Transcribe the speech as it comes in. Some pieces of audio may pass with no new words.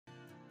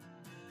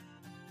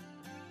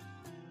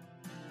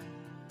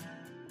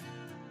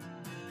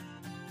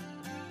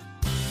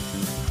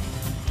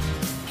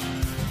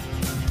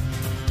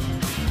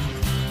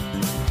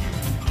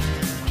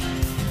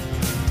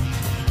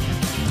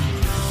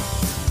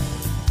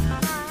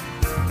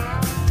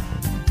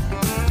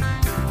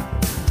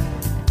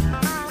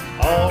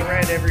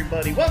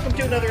everybody. Welcome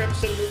to another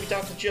episode of Movie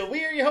Talks with Joe.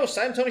 We are your hosts.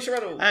 I'm Tony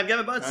Serrato. I'm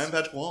Kevin Butts. I'm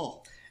Patrick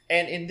Wall.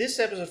 And in this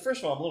episode,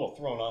 first of all, I'm a little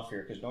thrown off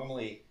here because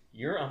normally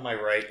you're on my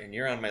right and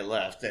you're on my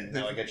left, and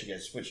now I got you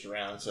guys switched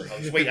around. So I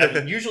was waiting.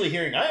 I'm usually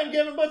hearing, I am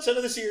Kevin Butts out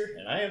of this year,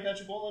 and I am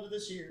Patrick Wall out of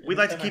this year. We'd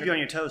like to keep you on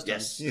your toes, Tony.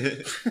 Yes.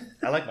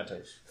 I like my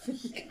toes.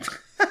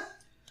 All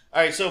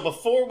right, so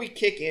before we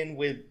kick in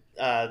with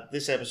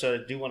this episode,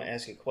 I do want to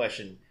ask a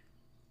question.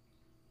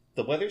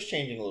 The weather's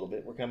changing a little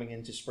bit. We're coming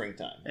into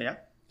springtime. Yeah.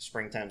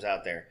 Springtime's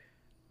out there.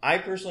 I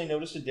personally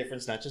noticed a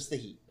difference, not just the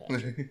heat,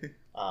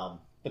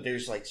 but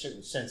there's like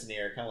certain scents in the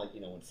air, kind of like,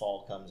 you know, when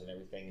fall comes and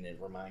everything, and it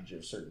reminds you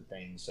of certain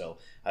things. So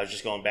I was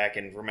just going back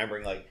and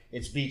remembering, like,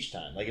 it's beach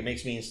time. Like, it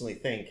makes me instantly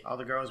think. All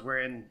the girls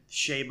wearing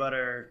shea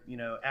butter, you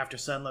know, after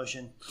sun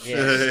lotion.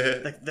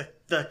 Yeah.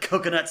 the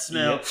coconut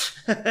smell.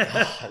 Yep.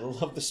 Oh, I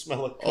love the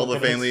smell of coconuts. All the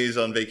families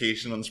on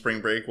vacation on spring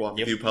break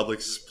walking through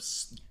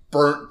Publix,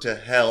 burnt to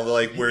hell. They're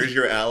like, "Where's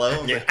your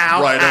aloe?" Yeah. Like,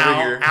 Ow, right ow,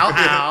 over here.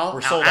 ow,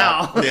 We're sold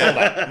out. We're sold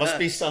out. Must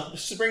be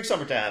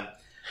summertime.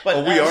 But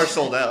Well, we are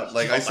sold out.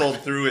 Like, I sold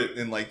through it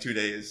in like 2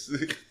 days.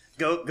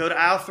 Go to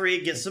aisle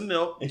 3, get some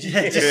milk.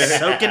 Just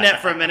soak in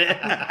that for a minute.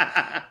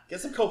 Get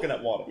some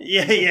coconut water.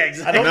 yeah,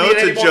 exactly. I don't know need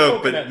it's any a more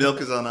joke, coconut. but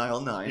milk is on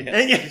aisle 9.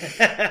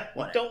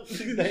 Don't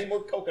do any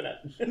more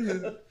coconut.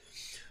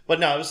 But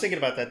no, I was thinking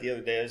about that the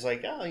other day. I was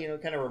like, oh, you know,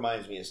 it kind of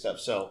reminds me of stuff.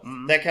 So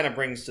that kind of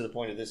brings to the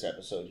point of this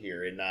episode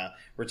here. And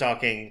we're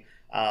talking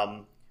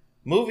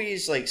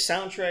movies, like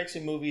soundtracks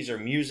in movies or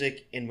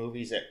music in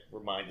movies that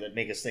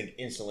make us think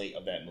instantly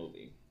of that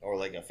movie. Or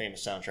like a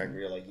famous soundtrack where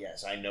you're like,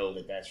 yes, I know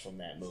that that's from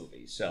that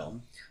movie. So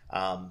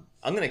I'm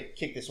going to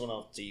kick this one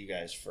off to you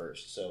guys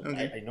first. So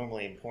Okay. I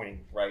normally am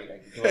pointing right.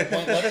 Do I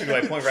point left or do I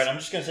point right? I'm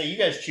just going to say you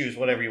guys choose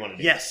whatever you want to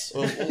do. Yes.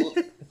 Well,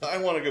 I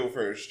want to go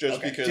first, just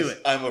Okay, do because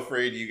it. I'm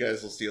afraid you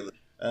guys will steal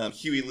it.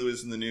 Huey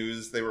Lewis in the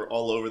News, they were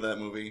all over that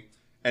movie.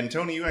 And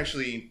Tony, you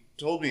actually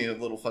told me a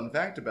little fun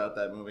fact about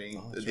that movie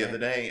the other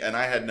day, and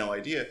I had no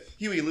idea.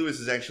 Huey Lewis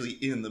is actually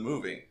in the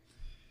movie.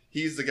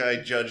 He's the guy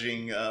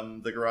judging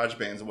the garage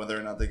bands and whether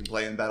or not they can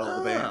play in Battle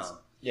of the Bands.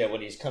 Yeah,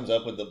 when he comes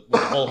up with the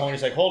bullhorn,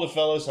 he's like, hold it,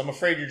 fellas, I'm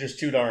afraid you're just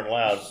too darn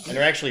loud. And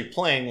they're actually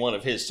playing one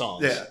of his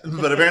songs. Yeah,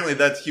 but apparently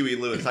that's Huey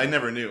Lewis. I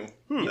never knew.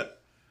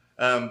 But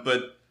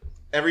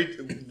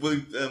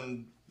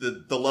the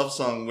love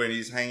song where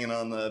he's hanging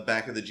on the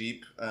back of the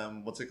Jeep,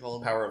 what's it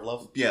called? Power of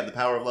Love? Yeah, The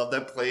Power of Love.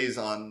 That plays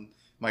on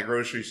my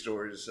grocery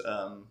store's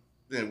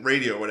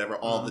radio or whatever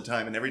all the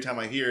time. And every time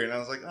I hear it, I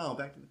was like, oh,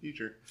 Back to the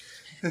Future.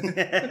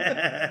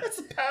 That's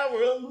the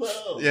power of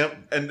love. Yep.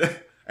 And I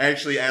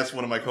actually asked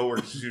one of my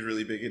coworkers who's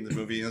really big in the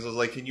movie, and I was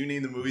like, can you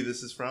name the movie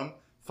this is from?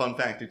 Fun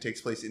fact, it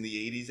takes place in the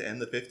 80s and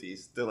the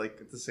 50s. They're like,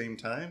 at the same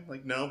time?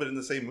 Like, no, but in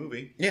the same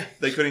movie. Yeah.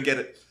 They couldn't get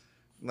it.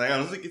 Like,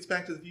 I was like, it's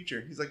Back to the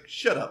Future. He's like,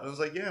 shut up. I was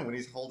like, yeah, when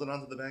he's holding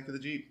onto the back of the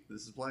Jeep,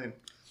 this is playing.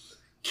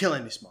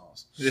 Killing me,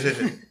 Smalls.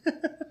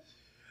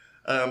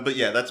 But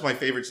yeah, that's my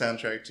favorite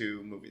soundtrack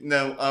to movie.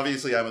 Now,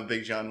 obviously, I'm a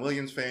big John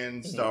Williams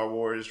fan. Star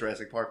Wars,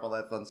 Jurassic Park, all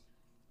that fun stuff.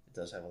 It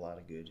does have a lot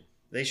of good.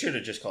 They should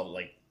have just called it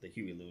like the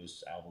Huey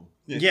Lewis album.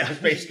 Yeah.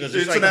 Basically,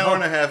 It's an hour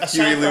and a half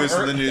aside Huey from Lewis in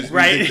Earth- the News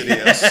Right. music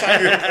video. Aside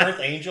from Earth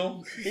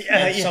Angel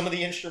and Yeah. some of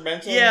the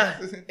instrumental, Yeah.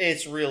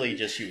 it's really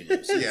just Huey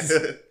Lewis. Yeah.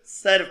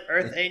 Side of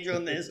Earth Angel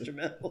and the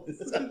instrumentals.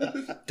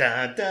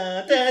 Da, da,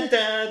 da, da,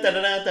 da,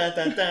 da, da,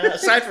 da, da.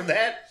 Aside from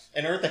that,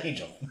 and Earth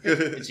Angel,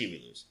 it's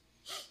Huey Lewis.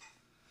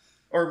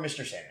 Or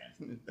Mr.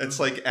 Sandman. It's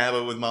like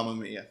ABBA with Mamma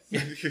Mia.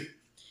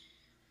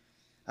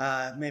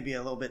 Maybe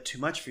a little bit too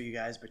much for you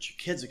guys, but your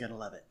kids are going to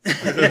love it.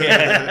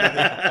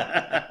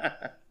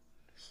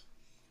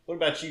 What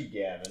about you,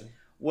 Gavin?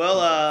 Well,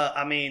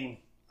 I mean,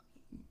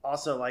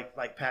 also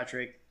like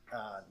Patrick,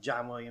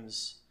 John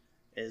Williams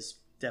is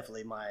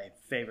definitely my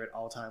favorite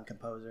all-time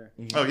composer.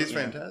 Oh, he's You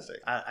know,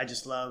 fantastic. I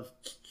just love.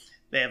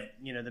 They have,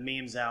 you know, the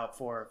memes out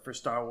for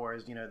Star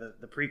Wars. You know,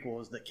 the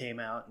prequels that came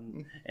out,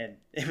 and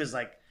it was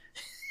like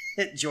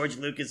George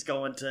Lucas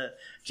going to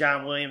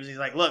John Williams. He's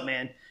like, "Look,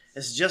 man,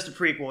 this is just a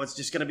prequel. It's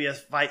just going to be a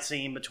fight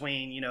scene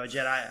between, you know, a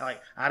Jedi.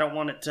 Like, I don't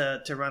want it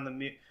to run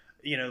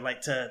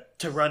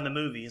to run the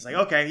movie." He's like,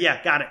 "Okay,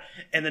 yeah, got it."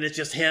 And then it's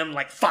just him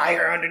like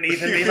fire underneath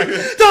him. He's like,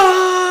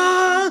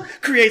 "Dah!"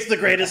 Creates the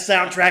greatest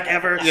soundtrack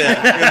ever. Yeah,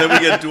 and then we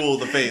get Duel of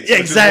the Fates, which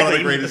Exactly. is one of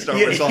the greatest Star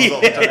Wars songs of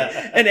all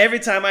time. And every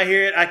time I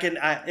hear it,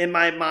 I in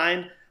my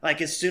mind,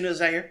 like as soon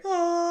as I hear,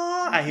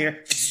 "Ah," I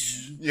hear,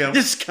 Yeah.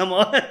 just come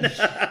on.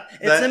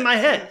 It's in my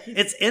head.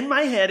 It's in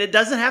my head. It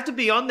doesn't have to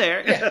be on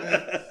there.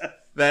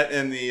 That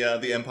and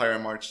the Empire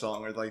March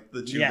song are like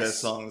the two Yes. best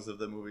songs of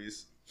the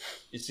movies.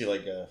 You see,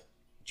 like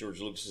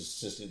George Lucas'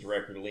 assistant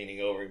director leaning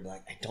over and be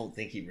like, I don't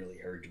think he really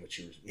heard what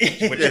you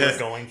were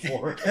going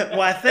for. Well,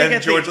 I think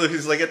And George Lucas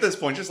is like, at this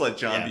point, just let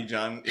John be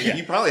John. Yeah.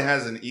 He probably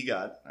has an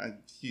EGOT.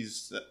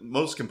 He's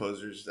most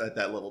composers at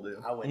that level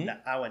do. I wouldn't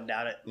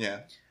doubt it.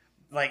 Yeah.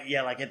 Like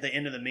at the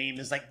end of the meme,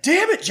 it's like,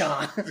 "Damn it,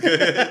 John!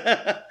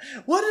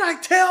 What did I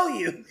tell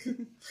you?"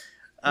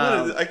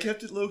 I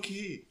kept it low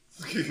key.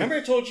 Remember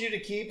I told you to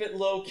keep it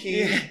low key?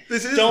 Yeah.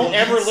 This is Don't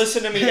ever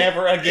listen to me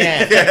ever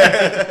again.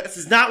 This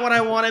is not what I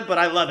wanted, but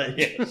I love it.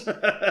 Yes.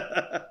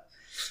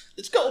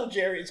 It's cold,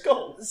 Jerry. It's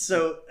cold.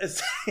 So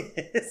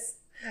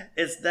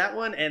it's that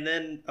one, and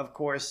then of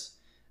course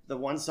the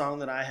one song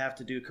that I have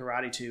to do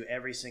karate to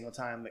every single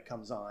time it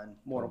comes on,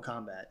 Mortal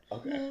Kombat.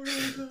 Okay.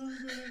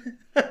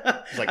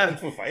 It's like Kung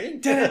Fu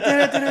Fighting.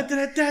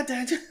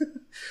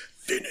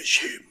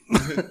 Finish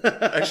him.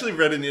 I actually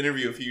read an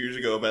interview a few years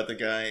ago about the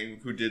guy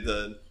who did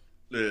the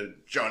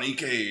Johnny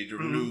Cage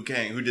or Liu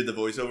Kang, who did the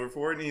voiceover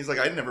for it, and he's like,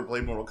 I'd never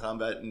played Mortal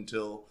Kombat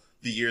until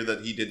the year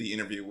that he did the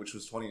interview, which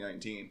was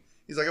 2019.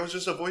 He's like, I was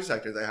just a voice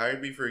actor. They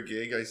hired me for a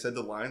gig. I said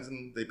the lines,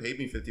 and they paid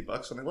me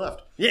 $50, and I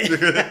left.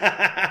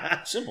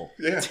 Yeah. Simple.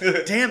 Yeah.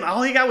 Damn,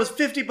 all he got was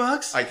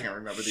 $50. I can't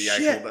remember the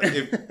Shit.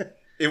 actual.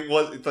 It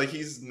was it's like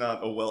he's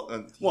not a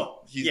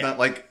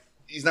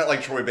he's not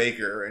like Troy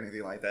Baker or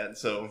anything like that.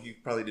 So he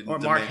probably didn't. Or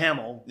Mark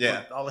Hamill.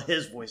 Yeah. All of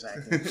his voice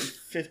acting.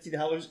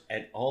 $50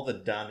 and all the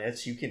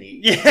donuts you can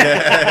eat.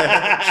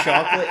 Yeah.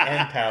 Chocolate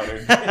and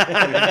powdered.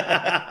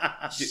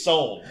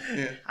 Sold.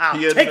 Yeah. I'll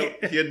He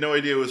take had no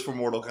idea it was for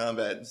Mortal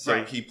Kombat. So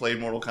Right. he played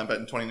Mortal Kombat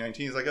in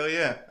 2019. He's like, oh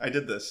yeah, I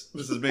did this.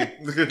 This is me.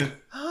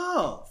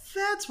 Oh,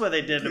 that's what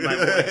they did to my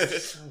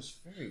voice. Sounds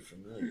very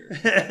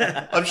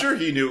familiar. I'm sure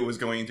he knew it was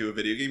going into a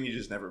video game. He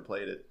just never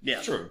played it.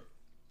 Yeah. True.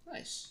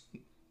 Nice.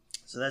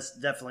 So that's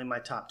definitely my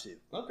top two.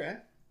 Okay.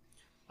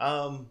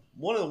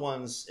 One of the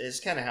ones is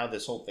kind of how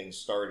this whole thing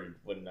started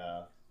when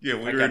Yeah, I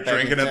we were got back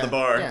drinking in at the town.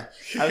 bar. Yeah,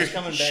 I was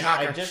coming back.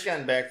 Shocker. I'd just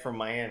gotten back from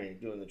Miami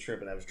doing the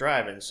trip, and I was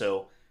driving,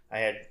 so I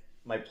had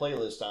my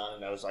playlist on,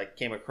 and I was like,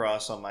 came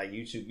across on my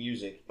YouTube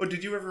Music. Oh,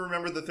 did you ever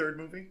remember the third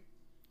movie?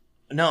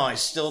 No, I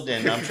still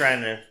didn't. I'm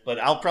trying to, but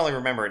I'll probably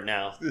remember it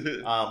now.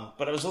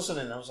 But I was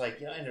listening, and I was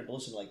like, I ended up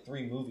listening to like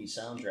 3 movie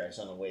soundtracks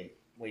on the way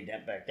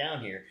back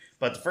down here.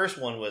 But the first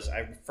one was,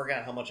 I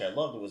forgot how much I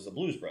loved it, was the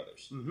Blues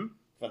Brothers. Mm-hmm.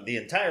 From the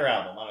entire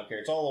album, I don't care.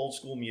 It's all old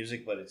school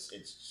music, but it's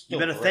still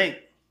You better great. think.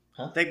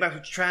 Huh? Think about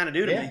what you're trying to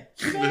do to me.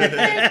 You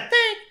better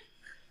think.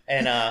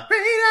 And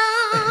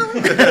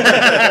Freedom!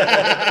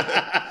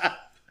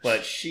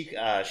 but she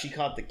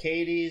caught the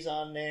Katie's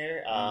on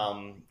there.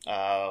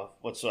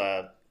 What's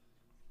oh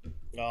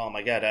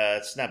my god,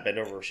 it's not Bend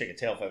Over Shake a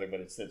Tail Feather, but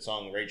it's that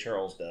song Ray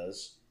Charles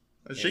does.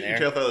 Shaking there.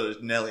 Tail Feather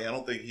is Nelly. I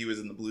don't think he was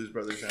in the Blues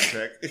Brothers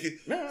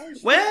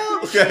soundtrack.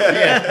 Well,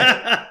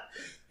 Yeah.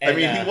 I And,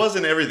 mean, he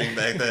wasn't everything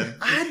back then.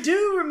 I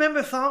do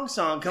remember Thong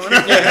Song coming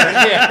up.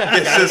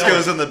 yeah.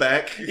 Cisco's in the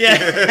back.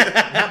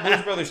 Yeah. Not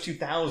Blues Brothers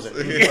 2000.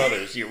 Blues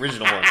Brothers, the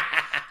original one.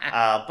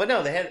 But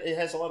no, it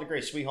has a lot of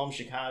great Sweet Home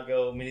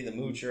Chicago, Minnie the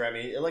Moocher. I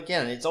mean,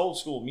 again, it's old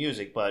school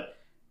music, but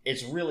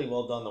it's really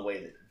well done the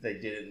way that they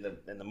did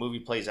it, and the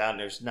movie plays out. And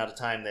there's not a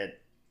time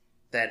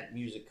that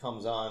music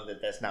comes on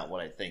that's not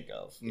what I think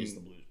of is the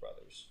Blues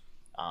Brothers.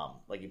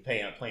 Like you play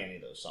any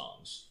of those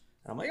songs.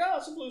 And I'm like, oh,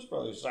 it's the Blues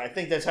Brothers. So I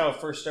think that's how it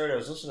first started. I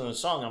was listening to a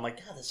song, and I'm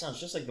like, God, that sounds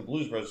just like the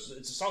Blues Brothers.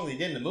 It's a song they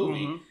did in the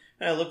movie. Mhm.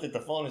 And I looked at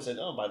the phone and said,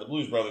 oh, by the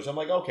Blues Brothers. I'm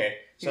like, okay.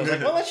 So I was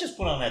like, well, let's just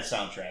put on that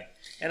soundtrack.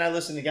 And I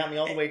listened. It got me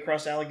all the way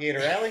across Alligator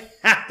Alley.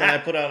 Then I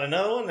put on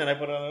another one. Then I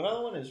put on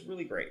another one. It was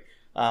really great.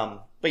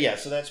 But yeah,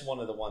 so that's one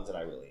of the ones that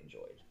I really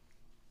enjoyed.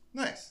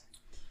 Nice.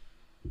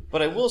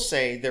 But I will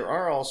say there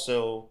are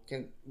also,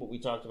 what we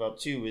talked about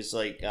too, is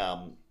like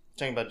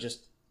talking about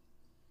just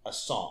a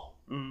song.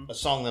 Mhm. A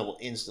song that will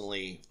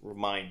instantly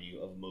remind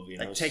you of a movie.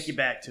 And Like take you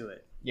back to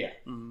it. Yeah.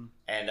 Mhm.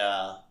 And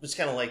it's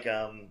kind of like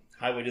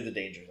Highway to the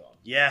Danger Zone.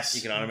 Yes.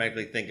 You can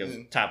automatically think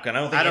of Top Gun. I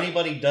don't think I don't-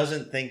 anybody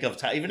doesn't think of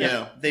Top, even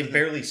Yeah. if they've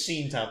barely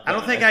seen Top Gun. I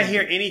don't think I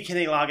hear any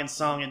Kenny Loggins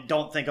song and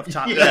don't think of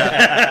Top Gun.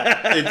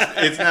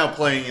 It's now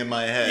playing in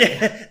my head.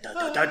 Yeah.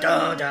 Dun, dun,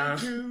 dun,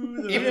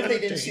 dun. Even if they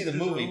didn't see the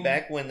movie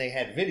back when they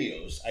had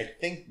videos, I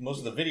think most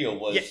of the video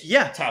was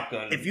Yeah. Top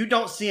Gun. If you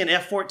don't see an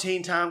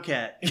F-14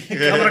 Tomcat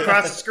coming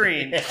across the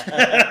screen,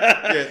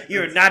 Yeah.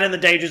 you're not in the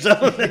danger zone.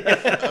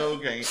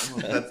 Okay,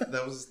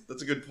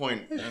 that's a good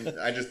point.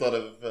 I just thought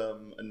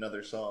of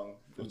another song.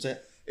 What's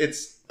that?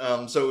 It's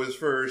so it was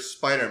for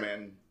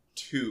Spider-Man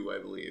 2,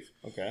 I believe.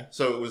 Okay.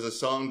 So it was a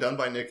song done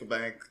by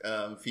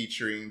Nickelback,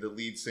 featuring the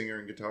lead singer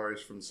and guitarist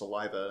from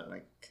Saliva, and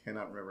I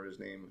cannot remember his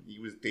name. He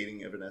was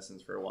dating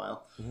Evanescence for a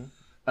while.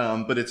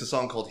 Mhm. But it's a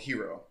song called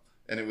Hero,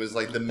 and it was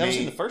like the That main. was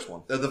in the first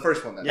one. The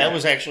first one. That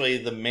was actually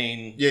the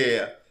main.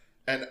 Yeah.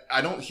 And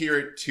I don't hear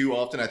it too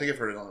often. I think I've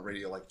heard it on the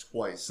radio like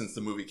twice since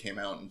the movie came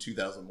out in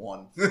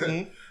 2001.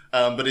 Mhm.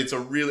 But it's a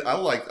really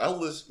I'll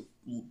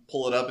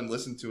pull it up and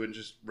listen to it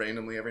just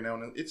randomly every now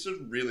and then. It's a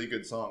really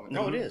good song.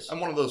 No, it is. I'm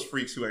one of those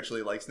freaks who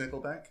actually likes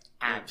Nickelback.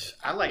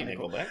 I like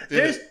Nickelback.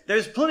 Nickelback.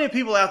 There's plenty of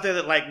people out there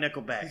that like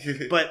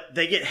Nickelback, but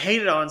they get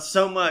hated on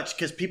so much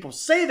because people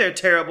say they're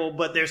terrible,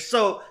 but their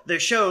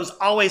shows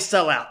always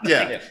sell out.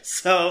 Yeah.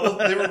 So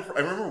I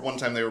remember one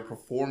time they were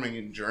performing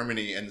in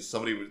Germany and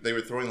they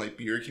were throwing like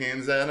beer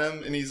cans at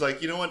him, and he's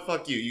like, you know what,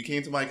 fuck you. You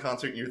came to my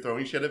concert and you're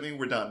throwing shit at me.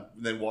 We're done.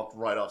 And then walked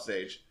right off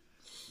stage.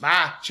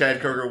 bye,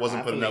 Chad Kroger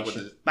wasn't putting up with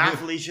it. bye,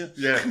 Felicia.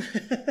 Yeah.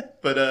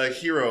 But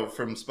Hero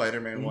from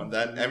Spider-Man 1,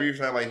 that every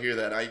time I hear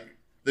that,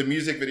 the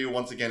music video,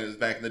 once again, is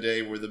back in the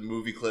day where the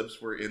movie clips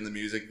were in the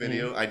music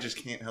video. I just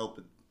can't help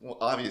it. Well,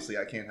 obviously,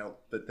 I can't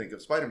help but think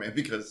of Spider-Man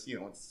because,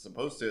 it's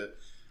supposed to,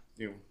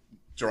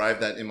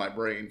 drive that in my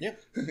brain. Yeah.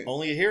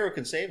 Only a hero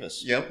can save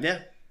us. Yep. Yeah.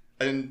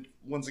 And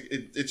once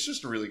again, it's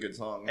just a really good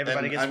song.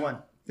 Everybody gets one.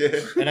 Yeah.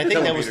 And I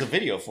think that was the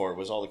video for it,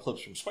 was all the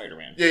clips from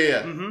Spider-Man.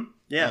 Yeah. Mm-hmm.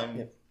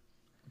 Yeah.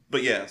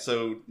 But yeah,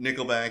 so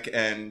Nickelback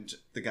and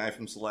the guy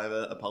from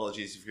Saliva,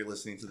 apologies if you're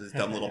listening to this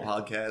dumb little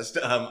podcast.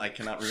 I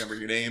cannot remember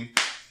your name.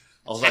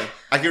 Also,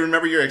 I can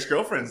remember your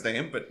ex-girlfriend's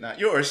name, but not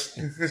yours.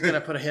 He's going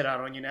to put a hit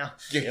out on you now.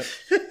 Yep.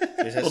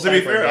 Well, to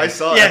be fair, I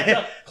saw it.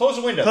 Yeah. Close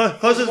the window.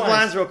 Close his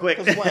blinds real quick.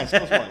 Close the blinds.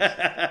 Close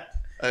the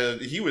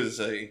blinds. He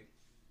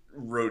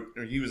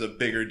was a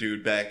bigger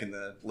dude back in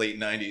the late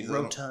 90s.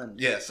 Rotund.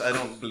 Yes, I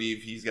don't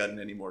believe he's gotten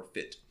any more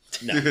fit.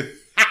 No.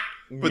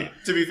 But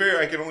to be fair,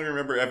 I can only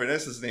remember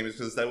Evanescence's name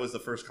because that was the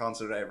first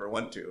concert I ever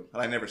went to.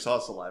 And I never saw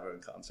Saliva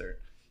in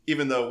concert.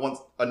 Even though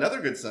another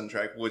good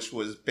soundtrack, which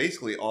was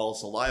basically all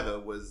Saliva,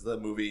 was the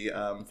movie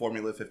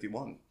Formula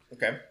 51.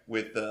 Okay.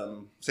 With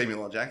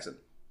Samuel L. Jackson.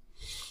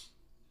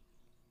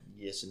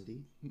 Yes,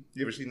 indeed. You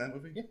ever seen that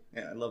movie? Yeah.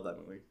 Yeah, I love that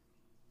movie.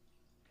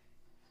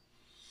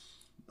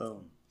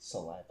 Boom.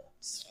 Saliva.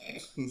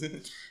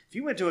 If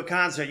you went to a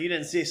concert, you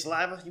didn't see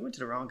Saliva, you went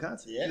to the wrong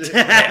concert.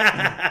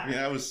 Yeah. I mean,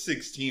 I was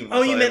 16.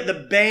 Oh, you meant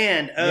the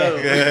band. Oh.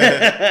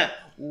 Yeah.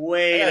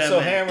 Wait I got a so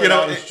minute. hammered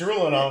I was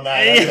drooling all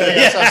night.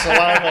 I saw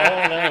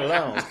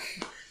Saliva.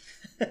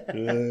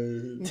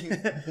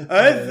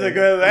 I think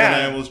of And I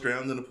that. almost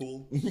drowned in a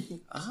pool.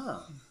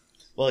 Ah.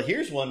 Well,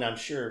 here's one I'm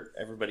sure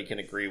everybody can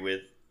agree with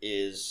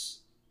is,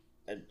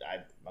 and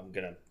I'm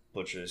going to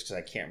butcher this because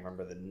I can't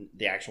remember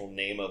the actual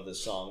name of the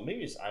song.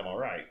 Maybe it's I'm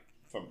Alright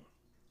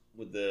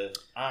with the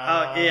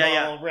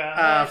yeah.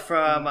 Alright.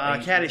 From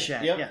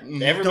Caddyshack. Yep. Yeah.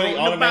 Everybody Don't nobody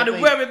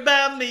automatically, worry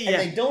about me. and Yeah.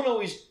 they don't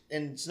always,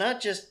 and it's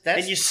not just that.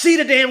 And you see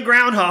the damn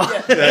groundhog.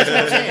 Yeah, that's what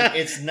I'm saying.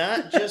 It's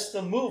not just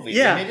the movie.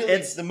 Yeah, Immediately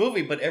it's- it's the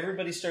movie, but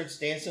everybody starts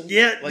dancing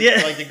Yeah, like,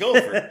 yeah. like the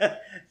gopher.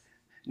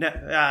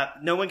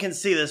 No one can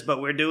see this, but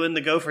we're doing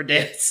the gopher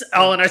dance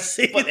all in our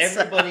seats. But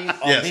everybody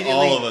Yes, immediately,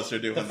 all of us are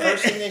doing the that.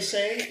 first thing they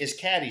say is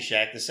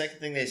Caddyshack. The second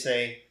thing they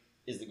say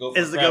is the gopher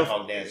Is the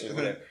groundhog dance or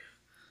whatever.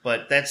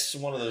 But that's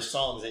one of those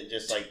songs that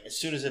just like as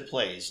soon as it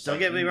plays. Don't like,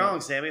 get me you wrong,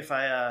 Sammy. If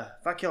I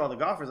kill all the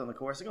golfers on the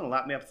course, they're gonna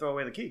lock me up and throw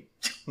away the key.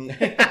 know.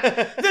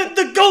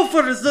 the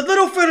gophers, the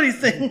little furry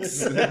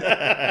things.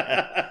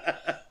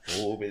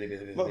 Oh, Billy,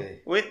 Billy, Billy, Well, Billy.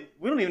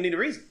 we don't even need a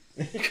reason.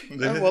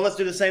 Well, let's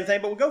do the same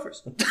thing, but with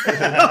gophers.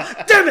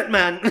 Damn it,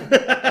 man!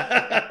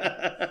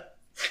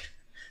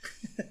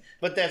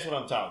 But that's what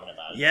I'm talking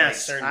about. It's Yes, like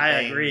certain I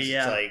things, agree,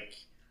 yeah. It's like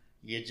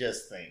you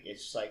just think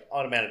it's just like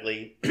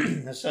automatically.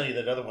 I'll tell you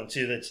that other one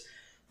too. That's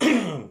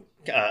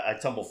I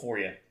Tumble For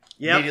You.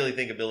 Yep. Immediately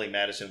think of Billy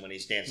Madison when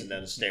he's dancing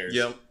down the stairs.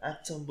 Yep. I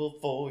tumble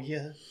for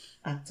you.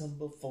 I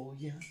tumble for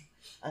you.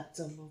 I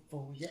tumble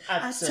for you.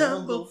 I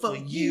tumble for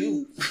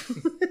you.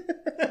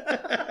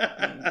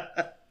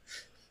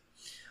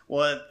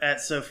 Well,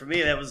 so for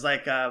me, that was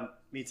like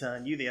me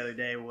telling you the other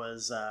day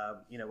was,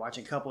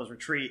 watching Couples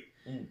Retreat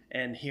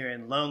and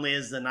hearing Lonely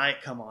as the Night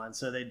come on.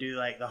 So they do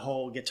like the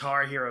whole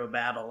Guitar Hero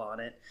battle on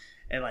it.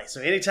 And like,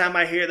 so anytime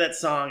I hear that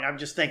song, I'm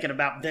just thinking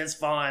about Vince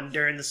Vaughn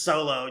during the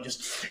solo,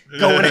 just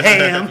going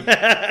ham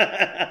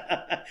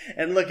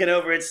and looking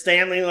over at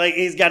Stanley like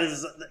he's got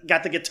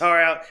the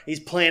guitar out. He's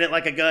playing it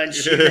like a gun.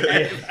 Shooting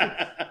it.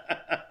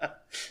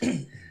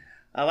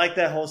 I like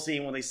that whole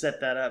scene when they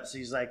set that up. So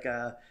he's like,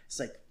 it's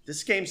like,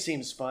 this game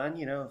seems fun,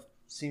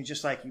 seems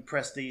just like you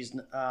press these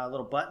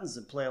little buttons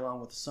and play along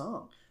with the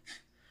song.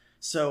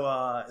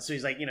 So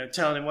he's like,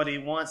 telling him what he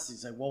wants.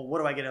 He's like, well, what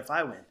do I get if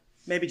I win?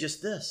 Maybe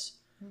just this.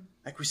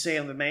 Like we say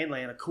on the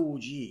mainland, a cool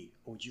G.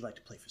 Or would you like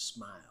to play for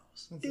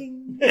smiles?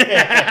 Ding.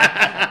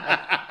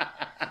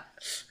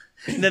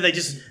 And then they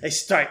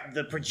start,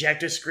 the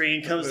projector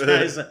screen comes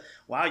down. He's like,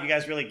 wow, you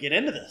guys really get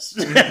into this.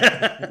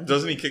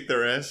 Doesn't he kick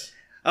their ass?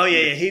 Oh,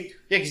 yeah. Yeah,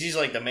 because he's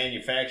like the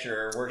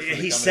manufacturer. Works for the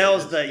He company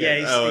sells that-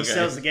 he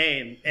sells the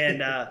game.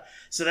 And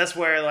so that's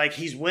where like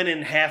he's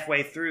winning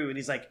halfway through. And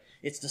he's like,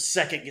 it's the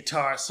second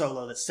guitar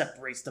solo that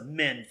separates the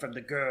men from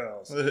the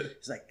girls.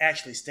 He's like,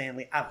 actually,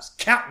 Stanley, I was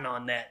counting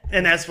on that.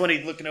 And that's when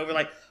he's looking over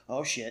like,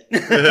 oh, shit.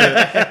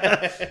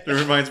 It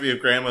reminds me of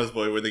Grandma's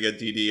Boy where they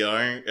get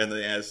DDR and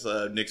they ask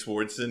Nick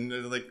Swardson, and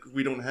they're like,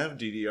 we don't have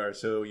DDR,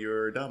 so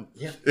you're dumb.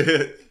 Yeah.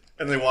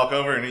 And they walk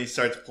over and he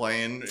starts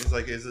playing. He's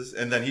like, is this?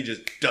 And then he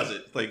just does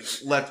it. Like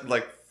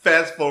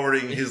fast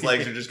forwarding, his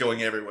legs are just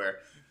going everywhere.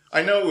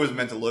 I know it was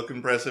meant to look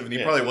impressive and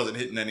he probably wasn't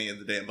hitting any of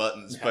the damn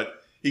buttons, but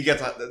he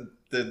gets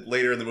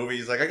later in the movie,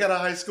 he's like, I got a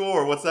high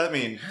score. What's that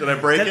mean? Did I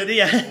break it?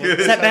 Yeah.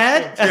 Is that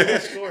bad?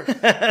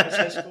 What's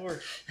my score?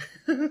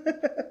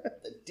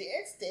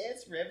 The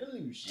Dance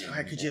Revolution. All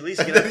right, could you at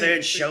least get up there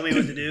and show me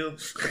what to do?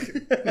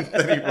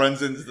 Then he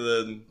runs into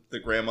the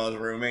grandma's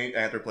roommate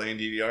after playing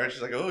DDR.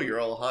 She's like, oh, you're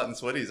all hot and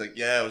sweaty. He's like,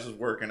 yeah, I was just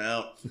working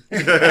out.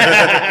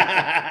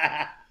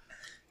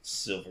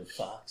 Silver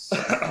Fox.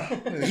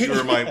 You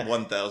were my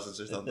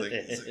 1000s or something.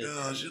 He's like,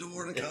 oh, I should have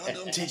worn a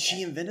condom. Did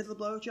she invented the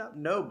blowjob?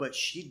 No, but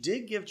she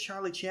did give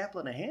Charlie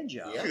Chaplin a hand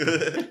job.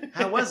 Yeah.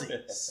 How was he?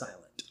 Silent.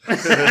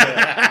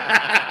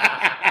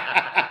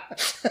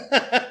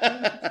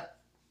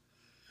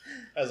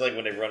 I was like,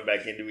 when they run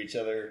back into each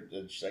other,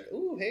 she's like,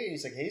 "Ooh, hey!"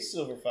 He's like, "Hey,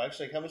 Silver Fox."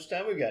 She's like, "How much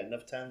time we got?"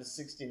 "Enough time to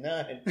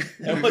 69."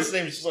 And what's his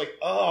name? She's like,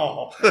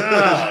 "Oh,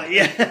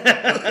 yeah.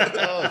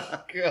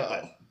 oh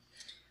God."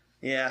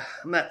 Yeah,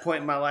 I'm at that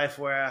point in my life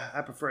where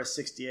I prefer a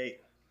 68.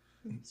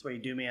 That's where you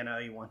do me and I owe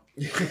you one.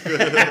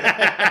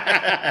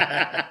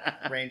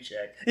 Rain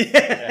check.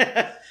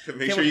 Yeah.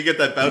 Make sure you get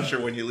that voucher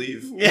when you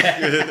leave.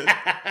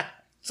 Yeah.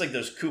 It's like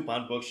those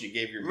coupon books you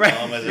gave your Right,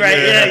 mom as a right,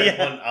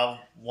 yeah.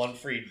 one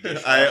free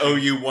dish. I owe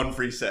you one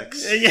free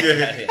sex.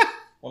 Yeah.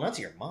 Well, not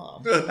to your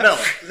mom. No.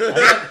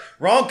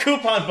 Wrong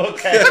coupon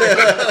book. I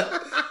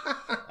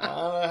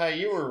don't know how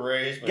you were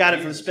raised. But Got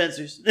it from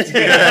Spencer's.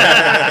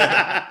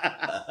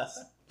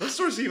 Those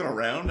stores even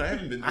around? I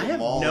haven't been to I a have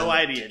mall no in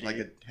idea, dude.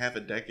 like half a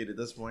decade at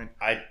this point.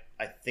 I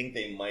think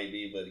they might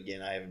be, but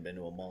again, I haven't been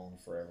to a mall in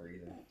forever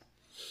either.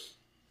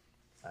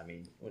 I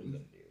mean, what are you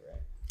gonna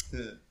do,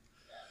 right?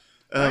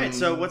 All right,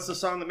 so what's the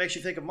song that makes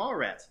you think of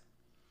Mallrats?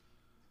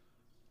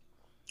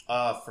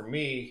 For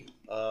me,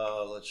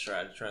 let's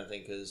try to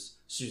think, because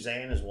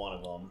Suzanne is one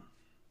of them,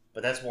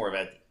 but that's more of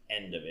at the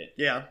end of it.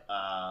 Yeah.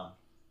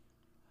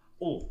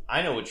 Oh,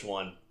 I know which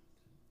one.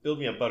 Build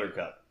Me a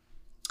Buttercup.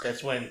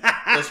 That's when he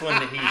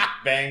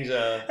bangs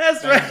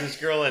this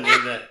girl in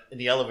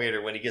the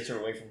elevator when he gets her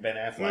away from Ben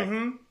Affleck.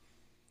 Mm-hmm.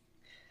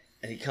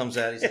 And he comes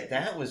out, he's like,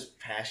 "That was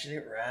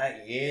passionate,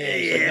 right?" Yeah.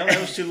 He's like, "No,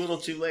 that was too little,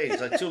 too late." He's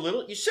like, "Too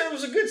little? You said it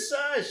was a good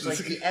size." She's like,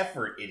 "The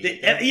effort, idiot."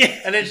 Yeah.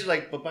 And then she's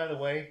like, "But by the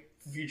way,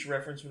 for future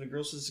reference, when a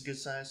girl says it's a good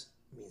size,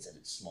 it means that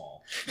it's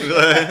small." Hey.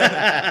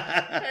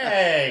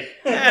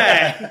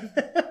 Hey.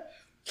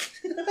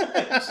 He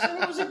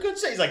said it was a good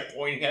size. He's like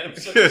pointing at him.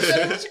 He's like, "You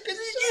said it was a good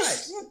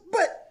size."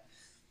 But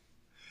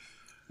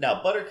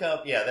Now,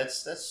 Buttercup, yeah,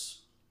 that's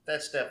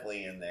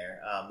definitely in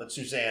there. But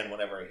Suzanne,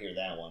 whenever I hear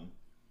that one,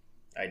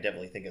 I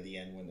definitely think of the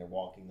end when they're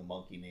walking the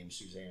monkey named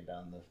Suzanne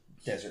down the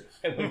desert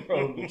highway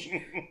road, which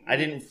I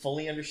didn't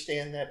fully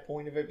understand that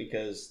point of it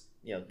because,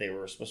 you know, they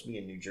were supposed to be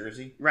in New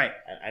Jersey. right.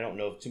 I don't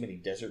know of too many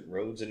desert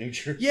roads in New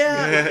Jersey.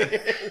 Yeah.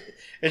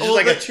 It's just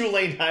like a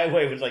 2-lane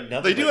highway with like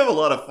nothing. They do have a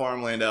lot of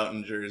farmland out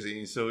in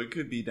Jersey, so it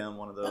could be down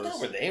one of That's those. not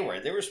where they were.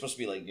 They were supposed to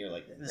be like near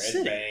like The Red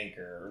city. Bank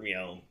or, you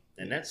know,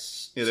 and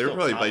that's Yeah, they were still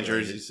probably by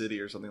populated. Jersey City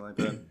or something like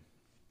that.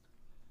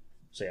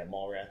 So yeah,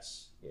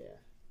 Mallrats. Yeah.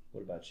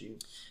 What about you?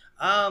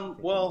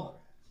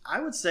 Well, I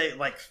would say all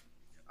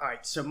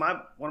right. So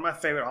one of my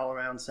favorite all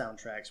around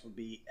soundtracks would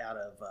be out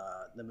of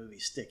the movie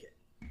Stick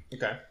It,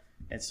 Okay.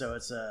 and so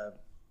it's a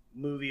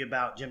movie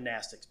about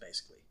gymnastics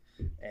basically,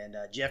 and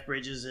Jeff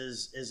Bridges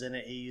is in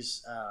it.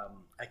 He's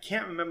I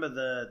can't remember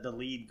the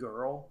lead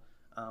girl.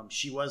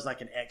 She was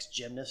like an ex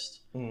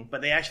gymnast,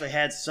 but they actually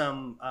had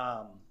some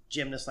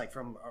gymnasts like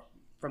from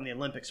the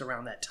Olympics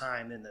around that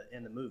time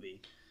in the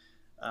movie.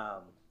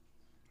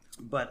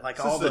 But like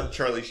Is all this the the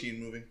Charlie Sheen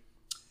movie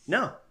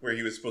no. where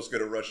he was supposed to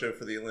go to Russia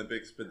for the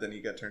Olympics, but then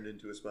he got turned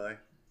into a spy?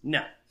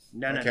 No.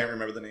 I can't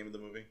remember the name of the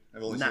movie.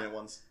 I've only seen it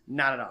once.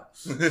 Not at all.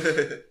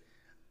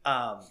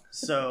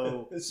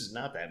 So This is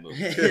not that movie.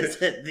 it's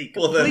the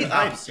Well, then complete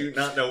I opposite. do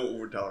not know what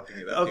we're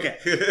talking about.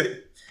 Okay.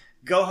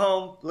 Go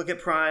home, look at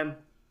Prime,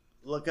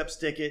 look up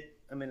Stick It.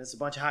 I mean, it's a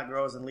bunch of hot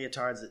girls and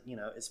leotards. That, you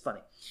know, it's funny.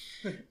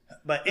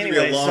 But It'd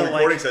anyway, be a long so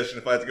recording session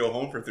if I had to go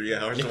home for 3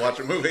 hours to watch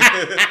a movie.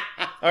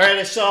 All right,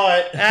 I saw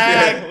it. What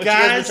you guys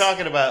guys. been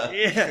talking about?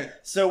 Yeah.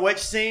 So which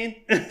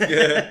scene?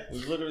 Yeah.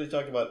 We've literally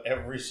talked about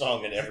every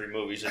song in every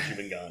movie since you've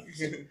been gone.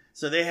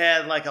 So they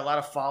had like a lot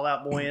of Fall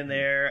Out Boy in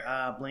there,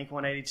 Blink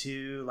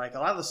 182, like a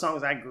lot of the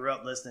songs I grew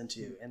up listening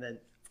to, and then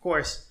of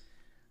course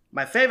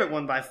my favorite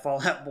one by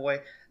Fall Out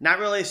Boy. Not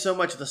really so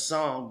much the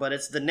song, but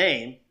it's the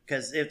name.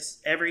 Because it's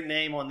every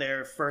name on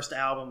their first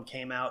album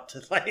came out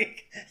to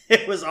like,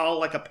 it was all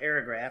like a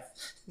paragraph.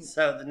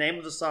 So the name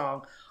of the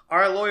song,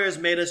 our lawyers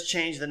made us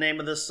change the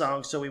name of this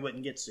song so we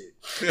wouldn't get sued.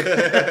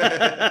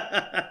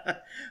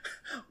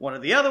 One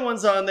of the other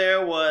ones on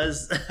there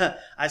was,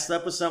 I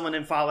slept with someone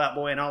in Fall Out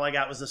Boy and all I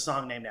got was the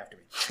song named after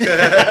me.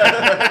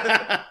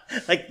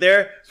 Like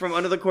their From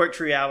Under the Cork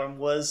Tree album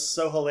was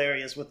so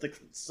hilarious with the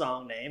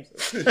song names.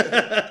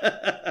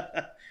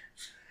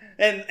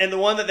 And the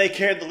one that they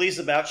cared the least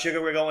about,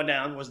 Sugar We're Going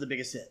Down, was the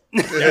biggest hit.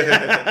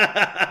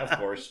 Of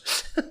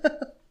course.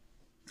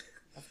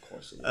 Of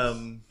course it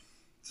is.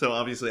 So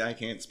obviously I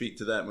can't speak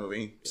to that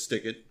movie,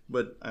 Stick It,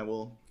 but I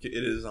will. It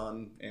is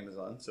on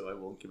Amazon, so I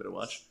will give it a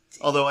watch.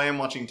 Although I am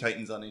watching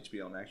Titans on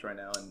HBO Max right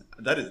now, and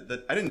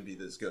that I didn't be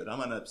this good.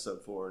 I'm on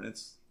episode 4, and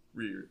it's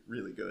really,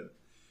 really good.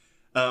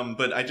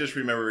 But I just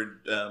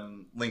remembered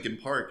Linkin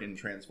Park and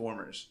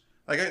Transformers.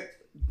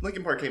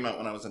 Linkin Park came out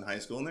when I was in high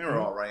school, and they were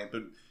all right,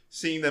 but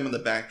seeing them in the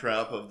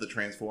backdrop of the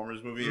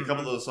Transformers movie, a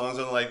couple of those songs,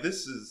 I'm like,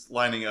 this is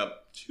lining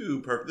up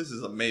too perfect. This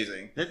is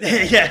amazing.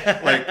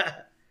 Yeah. Like,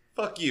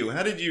 fuck you.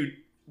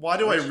 Why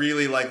do I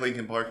really like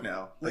Linkin Park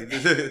now? Like,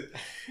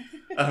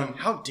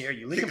 How dare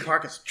you? Linkin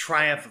Park is a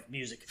triumph of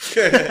music.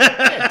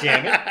 God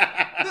damn it.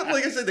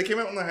 like I said, they came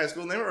out in the high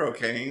school and they were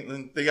okay.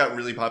 And they got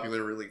really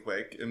popular really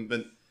quick.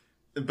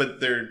 But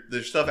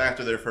their stuff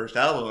after their first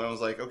album, I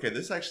was like, okay,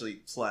 this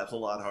actually slaps a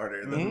lot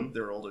harder than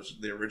their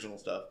original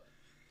stuff.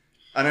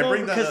 And I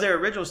bring that because up. their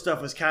original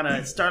stuff was kind of,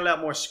 it started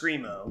out more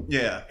screamo.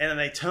 Yeah. And then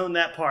they toned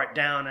that part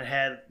down and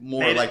had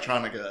More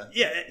electronica.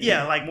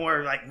 Yeah, like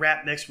more like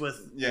rap mixed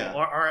with, Yeah.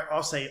 or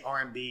I'll say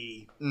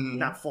R&B, Mhm.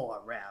 not full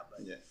on rap.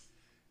 But. Yeah.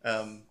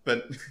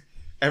 But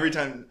every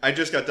time I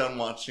just got done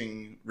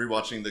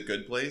rewatching The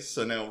Good Place,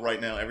 so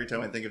right now every time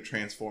I think of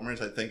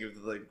Transformers, I think of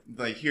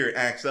like here it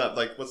acts up,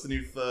 like what's the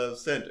new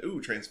scent? Ooh,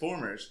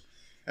 Transformers,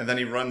 and then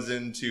he runs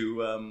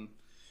into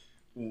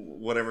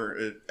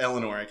whatever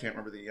Eleanor, I can't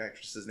remember the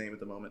actress's name at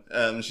the moment.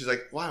 She's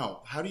like,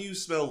 "Wow, how do you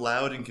smell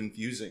loud and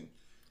confusing?"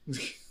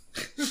 It's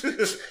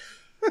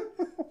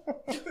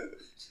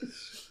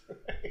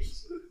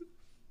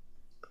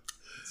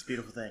a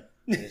beautiful thing.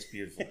 It is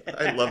beautiful.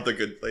 I love The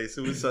Good Place.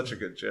 It was such a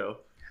good show.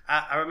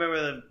 I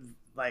remember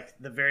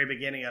the very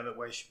beginning of it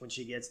where when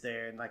she gets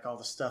there and like all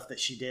the stuff that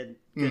she did,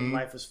 Good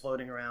Life was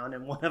floating around,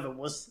 and one of them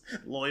was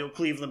loyal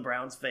Cleveland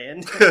Browns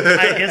fan.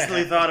 I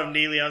instantly thought of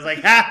Neely. I was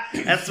like, "Ha!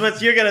 That's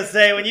what you're gonna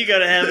say when you go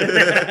to heaven."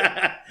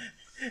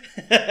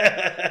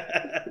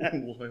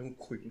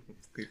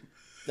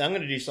 Now I'm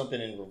going to do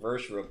something in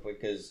reverse real quick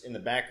because in the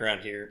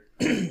background here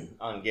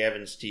on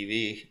Gavin's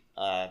TV,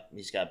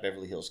 he's got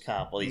Beverly Hills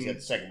Cop. Well, he's got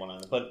the second one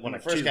on. But when I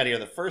first got here,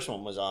 the first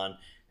one was on,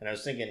 and I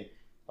was thinking,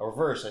 a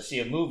reverse. I see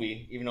a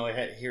movie, even though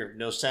I hear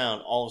no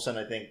sound, all of a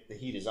sudden I think the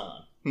heat is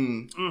on.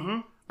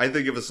 Mm-hmm. I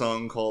think of a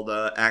song called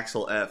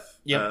Axel F.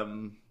 Yep.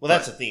 Well,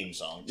 that's a theme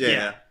song.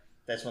 Yeah.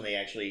 That's when they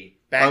actually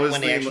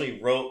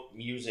wrote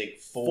music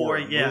for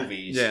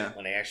movies. Yeah.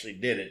 When they actually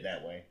did it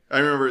that way. I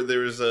remember there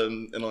was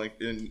an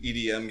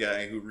EDM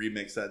guy who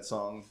remixed that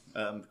song,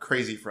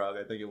 Crazy Frog,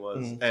 I think it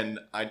was, and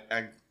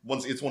I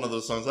once it's one of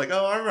those songs like,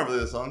 oh, I remember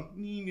this song,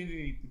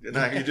 and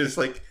I just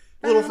like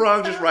little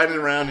frog just riding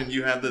around, and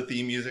you have the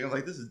theme music. I'm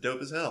like, this is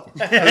dope as hell.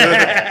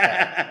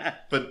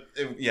 But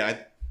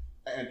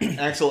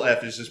Axel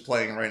F is just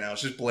playing right now.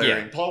 It's just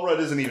blaring. Yeah. Paul Rudd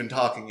isn't even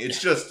talking.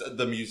 It's just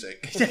the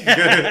music.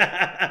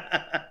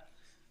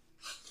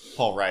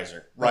 Paul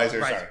Reiser.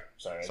 Reiser.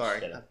 Sorry.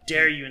 How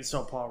dare you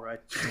insult Paul Rudd?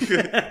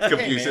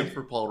 Confuse him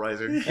for Paul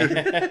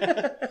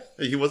Reiser.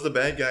 He was the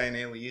bad guy in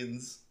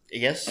Aliens.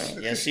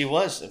 Yes, he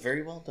was.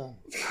 Very well done.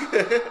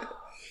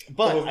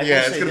 But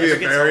it's going to be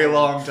a very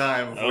long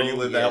time before you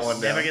live that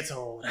one down. Never gets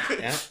old.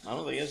 Yeah, I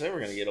don't think it's ever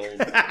going to get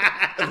old.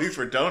 At least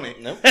for Tony.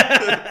 Nope.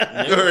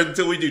 Or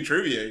until we do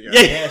trivia again.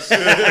 Yes.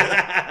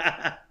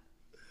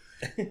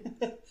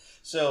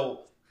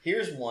 So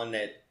here's one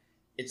that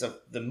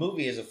the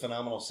movie is a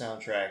phenomenal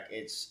soundtrack.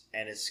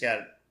 It's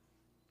got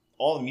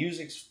all the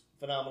music's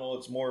phenomenal.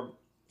 It's more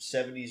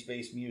 70s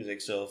based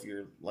music. So if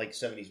you're like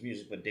 70s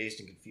music but Dazed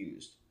and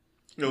Confused.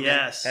 Okay.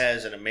 Yes.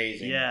 Has an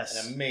amazing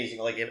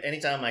like if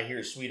anytime I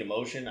hear Sweet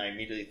Emotion, I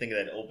immediately think of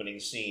that opening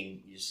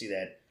scene. You see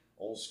that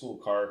old school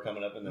car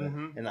coming up in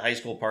the high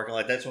school parking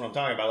lot. That's what I'm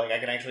talking about. Like I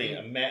can actually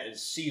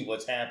see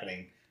what's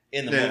happening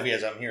in the movie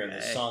as I'm hearing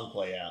this song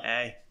play out.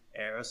 Hey,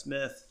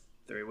 Aerosmith,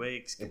 3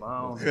 weeks, come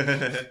on.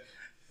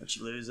 Once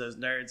you lose those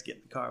nerds, get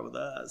in the car with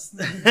us.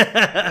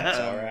 That's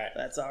all right.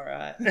 That's all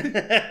right.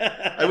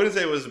 I wouldn't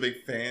say I was a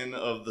big fan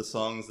of the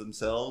songs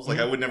themselves. Like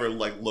I would never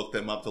look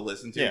them up to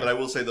listen to. But I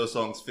will say those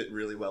songs fit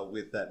really well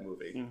with that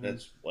movie. Mm-hmm.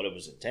 That's what it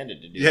was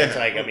intended to do. Yeah. It's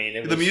like, I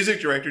mean, the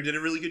music director did a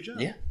really good job.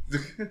 Yeah.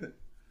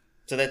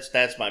 So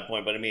that's my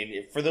point. But I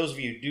mean, for those of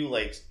you who do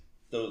like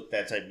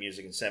that type of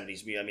music in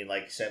 70s, I mean,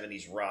 like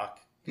 70s rock,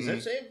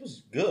 because it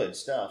was good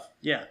stuff.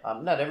 Yeah.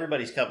 Not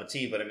everybody's cup of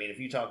tea, but I mean, if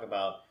you talk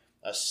about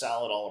a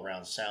solid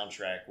all-around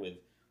soundtrack with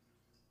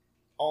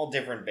all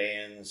different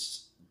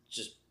bands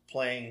just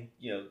playing,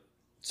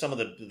 some of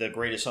the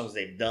greatest songs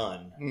they've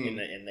done in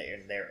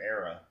their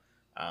era.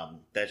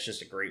 That's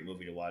just a great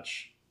movie to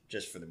watch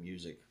just for the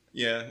music.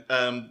 Yeah.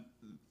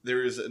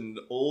 There is an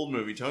old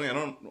movie, Tony. I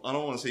don't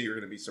want to say you're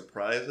going to be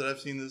surprised that I've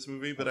seen this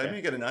movie, but I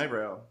may get an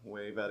eyebrow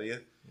wave out of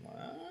you.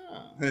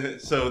 Wow.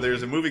 So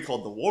there's a movie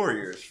called The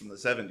Warriors from the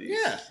 70s.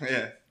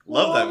 Yeah.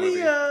 Love that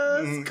movie.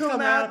 Warriors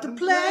come out to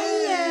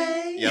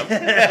play. Yep.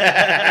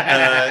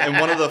 And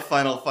one of the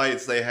final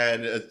fights, they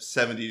had a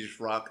 70s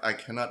rock. I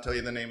cannot tell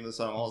you the name of the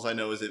song. All I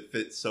know is it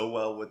fits so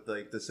well with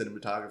like the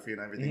cinematography and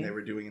everything they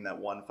were doing in that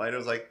one fight. I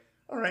was like,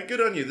 all right, good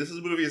on you. This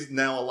movie is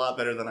now a lot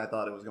better than I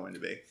thought it was going to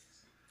be.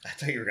 I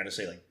thought you were going to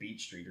say like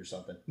Beach Street or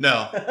something.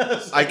 No.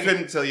 I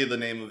couldn't tell you the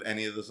name of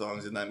any of the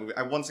songs in that movie.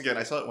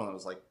 I saw it when I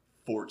was like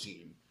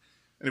 14.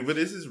 And it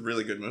is a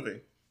really good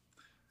movie.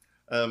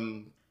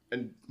 And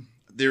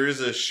there is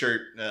a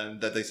shirt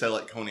that they sell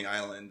at Coney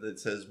Island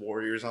that says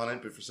Warriors on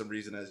it, but for some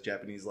reason has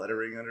Japanese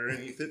lettering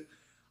underneath it.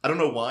 I don't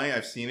know why.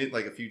 I've seen it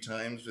like a few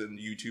times in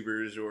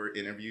YouTubers or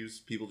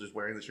interviews, people just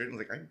wearing the shirt. And I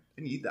was like,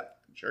 I need that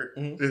shirt.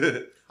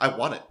 I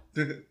want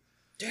it.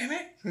 Damn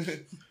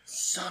it.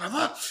 Son of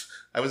a...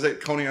 I was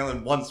at Coney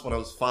Island once when I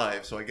was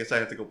 5, so I guess I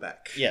have to go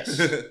back. Yes.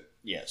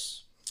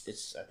 Yes.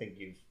 I think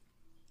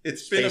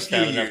it's been a few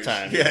years. Enough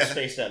time. Yeah.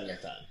 Spaced out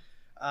enough time.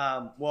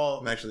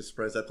 I'm actually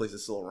surprised that place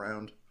is still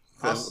around.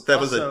 That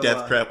was a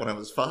death trap when I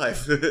was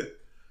 5. To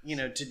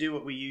do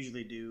what we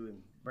usually do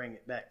and bring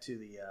it back to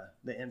the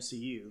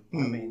MCU. I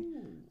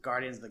mean,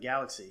 Guardians of the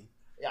Galaxy.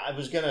 Yeah, I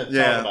was gonna talk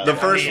about the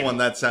first one.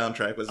 That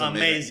soundtrack was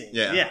amazing.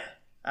 Yeah.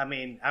 I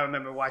mean, I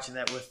remember watching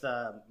that with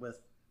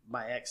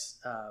my ex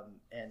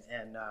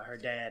and her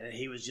dad, and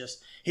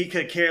he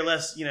could care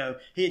less.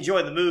 He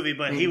enjoyed the movie,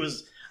 but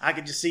I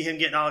could just see him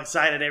getting all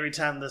excited every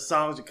time the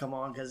songs would come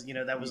on because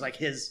that was like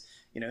his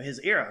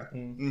era.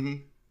 Mm-hmm.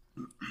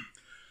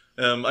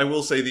 I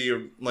will say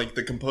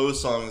the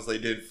composed songs they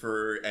did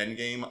for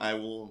Endgame, I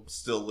will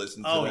still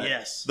listen to. Oh that.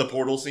 Yes, the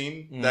Portal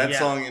scene, that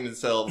song in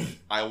itself,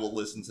 I will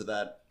listen to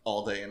that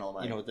all day and all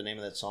night. You know what the name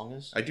of that song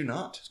is? I do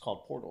not. It's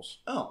called Portals.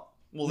 Oh.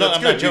 Well, no, that's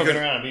I'm good not joking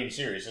because, around. I'm being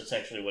serious. That's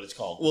actually what it's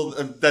called. Well,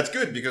 that's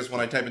good because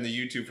when I type into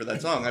YouTube for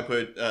that song, I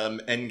put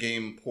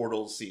Endgame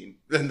Portal scene,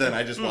 and then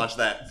I just watch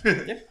that.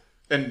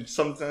 And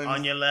sometimes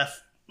on your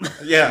left.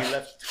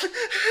 Yeah.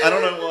 I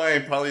don't know why.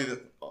 Probably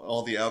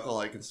all the alcohol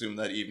I consumed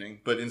that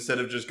evening. But instead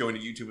of just going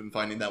to YouTube and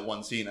finding that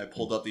one scene, I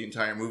pulled up the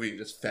entire movie and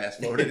just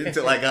fast forwarded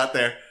until I got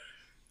there.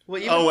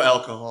 Well,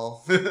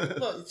 alcohol. Well,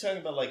 you're talking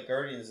about like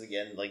Guardians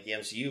again, like the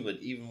MCU,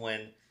 but even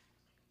when.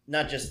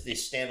 Not just the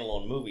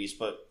standalone movies,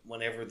 but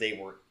whenever they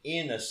were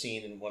in a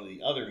scene in one of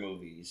the other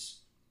movies,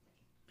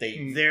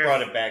 they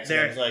brought it back to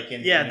them. Like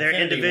their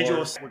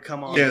individuals would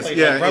come on. Yes, like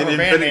Rubber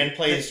Band Man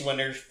plays when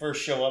they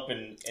first show up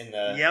in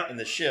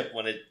the ship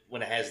when it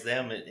has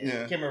them. I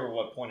can't remember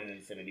what point in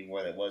Infinity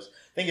War that was.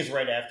 I think it's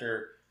right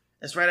after.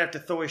 It's right after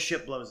Thor's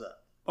ship blows up.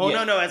 Oh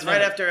no! It's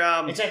right after.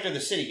 It's after the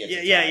city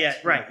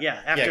gets. Right.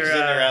 After because then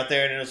they're out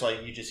there and it was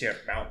like you just hear.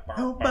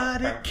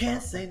 Nobody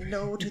can say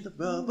no to the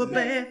Rubber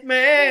Band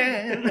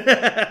Man.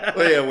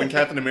 Well, yeah, when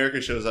Captain America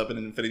shows up in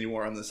Infinity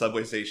War on the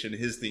subway station,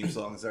 his theme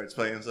song starts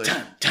playing. It's like,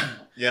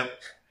 yep.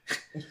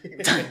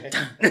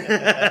 And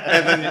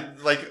then,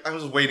 like, I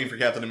was waiting for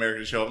Captain America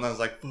to show up, and I was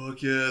like,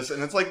 "Fuck yes!"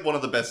 And it's like one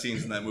of the best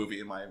scenes in that movie,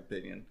 in my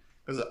opinion,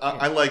 because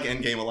I like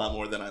Endgame a lot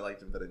more than I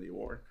liked Infinity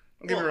War.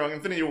 Don't get me wrong,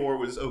 Infinity War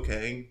was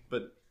okay,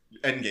 but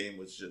Endgame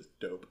was just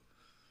dope.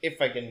 If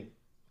I can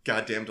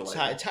goddamn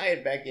delightful. Tie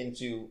it back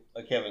into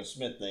a Kevin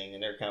Smith thing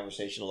and their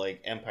conversation of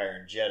like Empire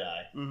and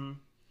Jedi. Mm-hmm.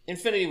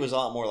 Infinity was a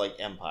lot more like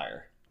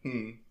Empire,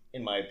 in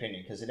my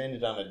opinion, because it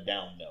ended on a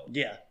down note.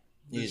 Yeah.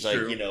 He's like,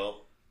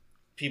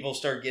 people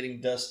start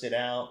getting dusted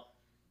out,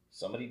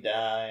 somebody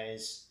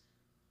dies,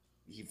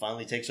 he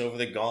finally takes over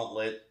the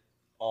gauntlet,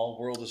 all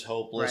world is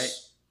hopeless. Right.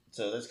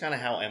 So that's kind of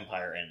how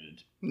Empire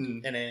ended.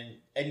 And then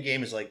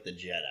Endgame is like the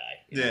Jedi.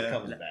 It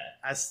comes back.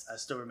 I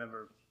still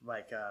remember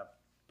like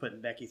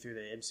putting Becky through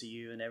the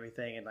MCU and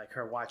everything, and like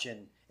her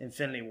watching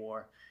Infinity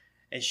War,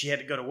 and she had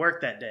to go to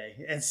work that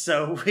day, and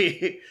so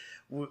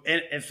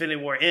Infinity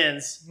War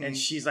ends, and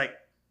she's like,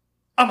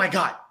 "Oh my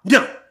god,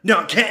 no,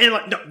 can't,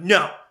 like,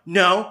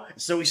 no."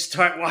 So we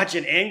start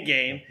watching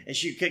Endgame, and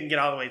she couldn't get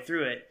all the way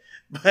through it.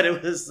 But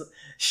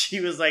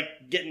she was like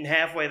getting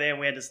halfway there and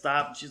we had to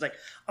stop. And she's like,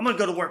 "I'm going to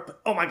go to work, but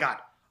oh my God,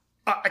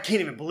 I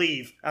can't even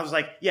believe." I was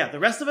like, yeah, the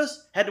rest of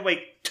us had to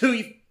wait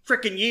 2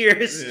 freaking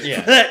years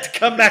for that to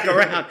come back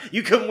around.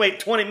 You couldn't wait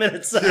 20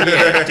 minutes.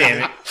 Yeah,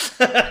 damn it.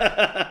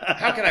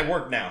 How can I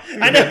work now?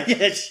 I know.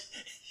 Yeah,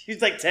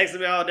 she's like texting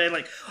me all day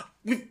like,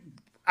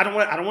 I don't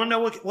want to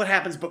know what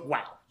happens, but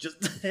wow.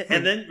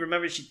 And then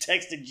remember she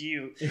texted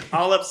you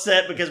all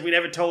upset because we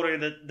never told her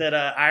that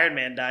Iron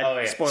Man died. Oh,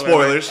 yeah.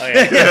 Spoilers. Oh,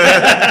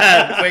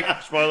 yeah. Quick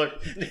spoiler.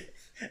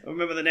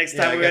 Remember the next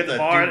time we were at the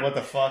bar? Dude, what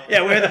the fuck?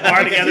 Yeah, we were at the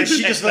bar together.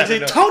 She just looks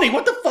like, "Tony,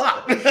 what the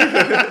fuck?"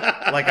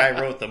 Like I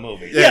wrote the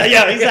movie.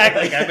 Yeah,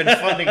 exactly. Like I've been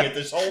funding it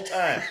this whole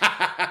time.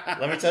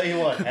 Let me tell you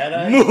what, had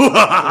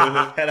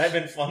I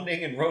been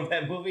funding and wrote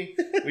that movie,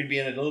 we'd be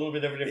in a little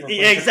bit of a different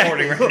place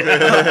exactly. recording right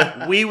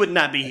now. We would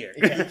not be here.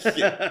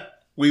 Yeah.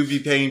 We would be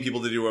paying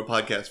people to do our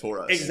podcast for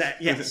us.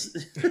 Exactly. Yes.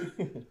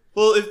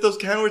 Well, if those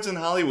cowards in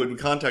Hollywood would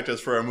contact us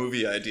for our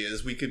movie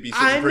ideas, we could be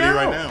sitting pretty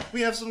right now.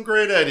 We have some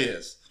great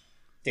ideas.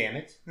 Damn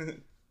it.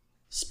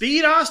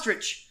 Speed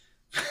ostrich.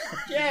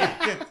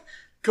 Yeah.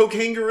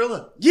 Cocaine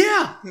gorilla.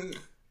 Yeah.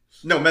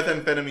 No,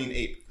 methamphetamine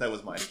ape. That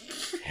was mine.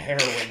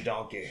 Heroin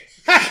donkey.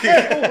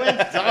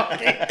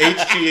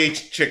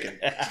 HGH chicken.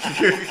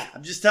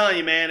 I'm just telling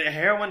you, man. A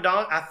heroin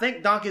donkey. I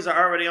think donkeys are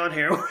already on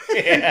heroin.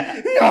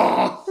 Yeah.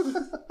 No.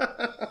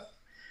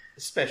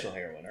 Special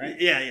heroin, right?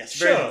 Yeah, yes.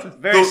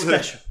 Very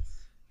special.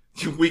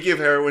 We give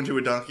heroin to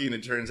a donkey and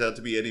it turns out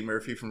to be Eddie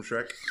Murphy from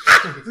Shrek.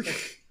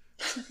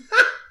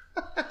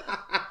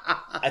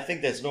 I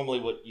think that's normally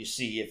what you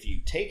see if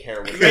you take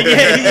heroin.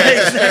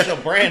 Yeah, special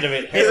brand of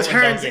it. It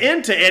turns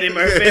into Eddie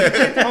Murphy.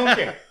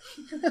 Okay.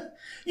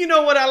 You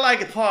know what I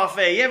like at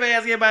parfait? You ever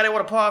ask anybody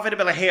what a parfait? They'll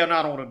be like, "Hell no,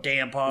 I don't want a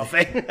damn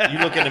parfait." You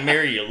look in the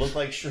mirror, you look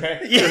like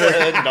Shrek.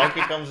 Yeah.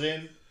 Donkey comes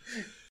in.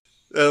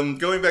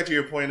 Going back to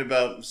your point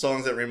about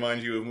songs that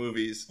remind you of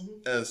movies,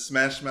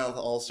 Smash Mouth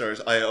All-Stars,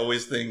 I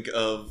always think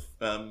of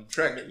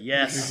Shrek.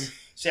 Yes.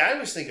 See, I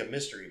always think of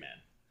Mystery Man.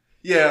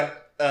 Yeah,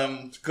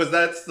 because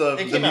that's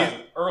It came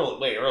out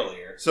way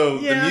earlier. So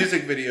the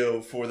music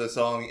video for the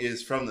song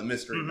is from the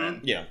Mystery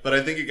Man. Yeah. But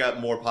I think it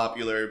got more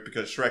popular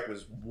because Shrek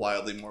was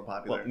wildly more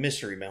popular. Well,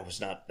 Mystery Man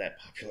was not that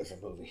popular of a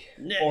movie.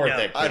 Or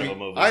that good of a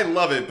movie. I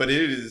love it, but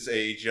it is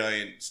a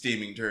giant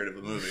steaming turd of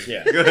a movie.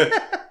 Yeah.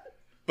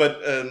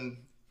 But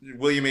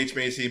William H.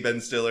 Macy, Ben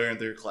Stiller,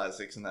 they're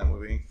classics in that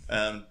movie.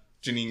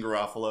 Janine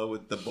Garofalo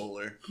with the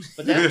bowler.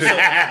 But that was, so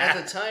at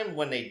the time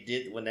when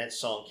that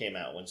song came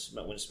out, when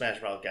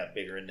Smash Mouth got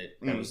bigger, and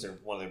that was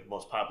one of their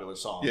most popular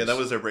songs. Yeah, that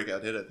was their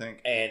breakout hit, I think.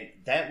 And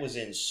that was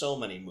in so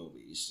many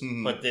movies.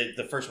 Mhm. But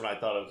the first one I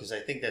thought of, because I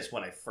think that's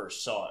when I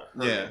first saw it.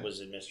 It was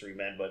in Mystery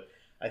Men, but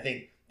I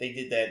think they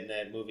did that in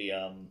that movie,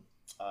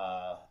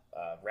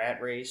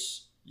 Rat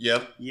Race.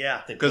 Yep.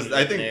 Yeah. Because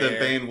I think the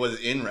band was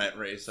in Rat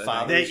Race. They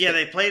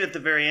played at the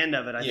very end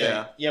of it, I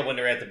think. Yeah, when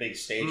they're at the big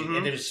stage. Mhm.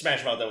 And it was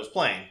Smash Mouth that was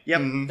playing.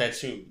 Yep. Mhm.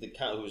 That's who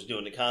was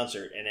doing the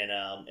concert. And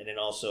then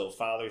also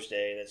Father's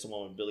Day, that's the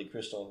one with Billy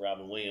Crystal and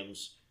Robin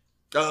Williams.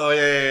 Oh,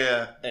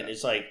 yeah. And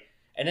it's like,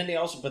 and then they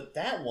also, but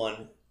that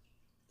one,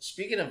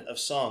 speaking of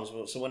songs,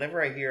 so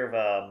whenever I hear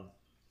of,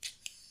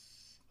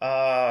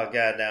 oh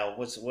God, now,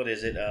 what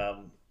is it?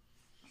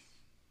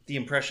 The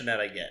Impression That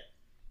I Get.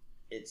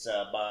 It's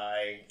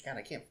by, God,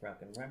 I can't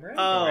fucking remember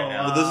anything right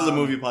now. Well, this is a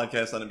movie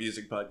podcast, not a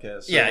music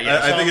podcast. So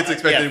Yeah. I think it's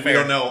expected if we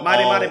don't know.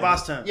 Mighty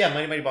Boss Tones. Yeah,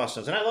 Mighty Boss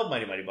Tones. And I love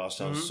Mighty Boss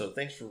Tones, Mhm. so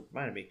thanks for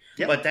reminding me.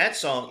 Yep. But that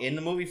song, in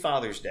the movie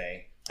Father's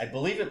Day, I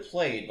believe it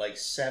played like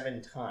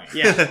 7 times.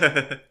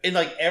 Yeah. In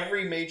like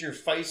every major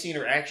fight scene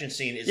or action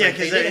scene, it's Yeah, like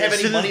they 'cause didn't have as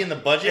any soon money as- in the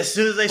budget. As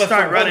soon as they but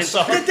start for running. one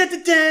song- But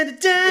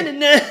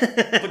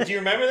But do you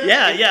remember that?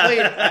 Yeah, It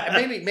yeah.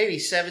 played, maybe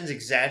 7's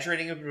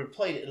exaggerating it, but it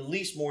played at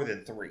least more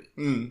than 3.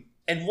 Mm.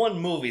 In one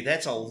movie,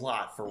 that's a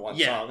lot for one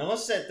Yeah. song.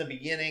 Unless it's at the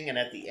beginning and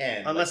at the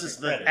end. Unless like it's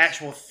the the credits.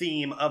 actual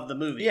theme of the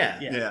movie. Yeah.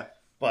 Yeah.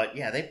 But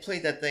yeah, they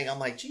played that thing. I'm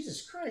like,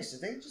 Jesus Christ,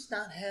 did they just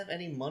not have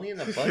any money in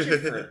the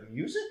budget for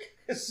music?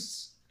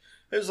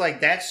 It was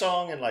like that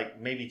song and like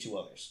maybe 2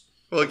 others.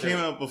 Well, it came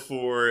out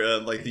before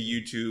like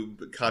the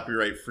YouTube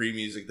copyright-free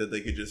music that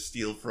they could just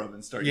steal from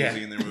and start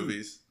using in their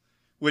movies,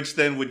 which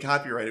then would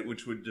copyright it,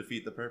 which would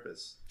defeat the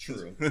purpose.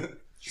 True.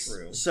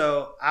 True.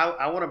 So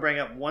I want to bring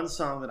up one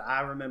song that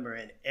I remember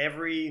in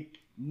every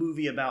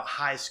movie about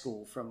high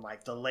school from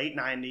like the late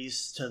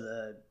 90s to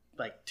the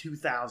like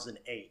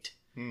 2008.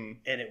 Hmm.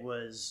 And it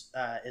was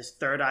is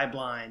Third Eye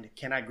Blind,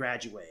 Can I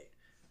Graduate?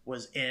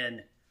 Was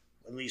in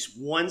at least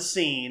one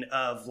scene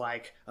of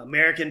like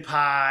American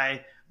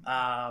Pie.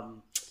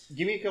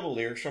 Give me a couple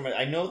lyrics from it.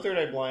 I know Third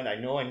Eye Blind. I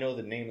know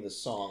the name of the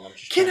song. I'm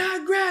just Can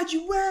trying- I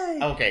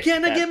graduate? Okay,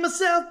 Can I get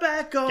myself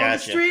back on the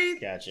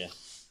street? Gotcha.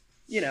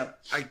 You know.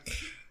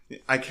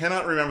 I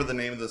cannot remember the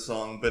name of the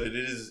song, but it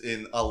is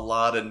in a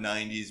lot of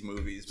 90s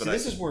movies. But So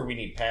this is where we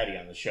need Patty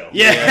on the show.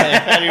 Yeah.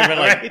 Patty would be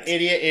like, Right.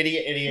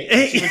 idiot.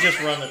 And she would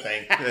just run the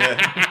thing.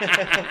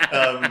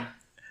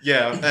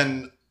 Yeah,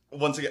 and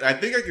once again, I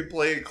think I could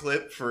play a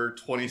clip for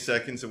 20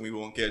 seconds and we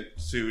won't get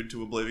sued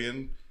to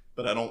oblivion,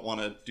 but I don't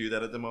want to do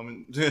that at the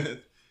moment.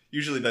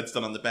 Usually that's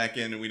done on the back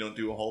end and we don't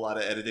do a whole lot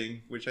of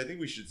editing, which I think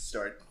we should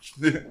start.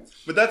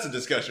 But that's a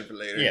discussion for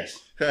later. Yes.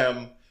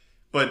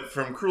 But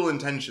from Cruel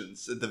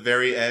Intentions, at the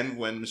very end,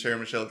 when Sarah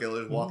Michelle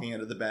Gellar is walking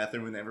out of the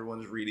bathroom and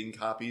everyone's reading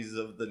copies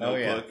of the Oh,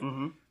 yeah. Notebook,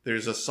 Mm-hmm.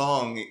 there's a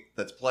song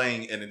that's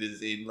playing, and it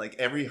is in like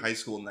every high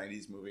school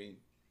 90s movie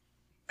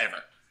ever.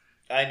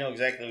 I know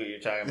exactly what you're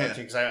talking about, Yeah.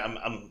 too, because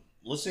I'm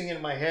listening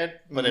in my head,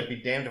 but I'd be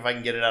damned if I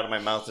can get it out of my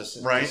mouth to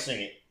Right. sing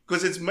it.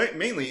 Because it's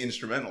mainly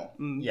instrumental.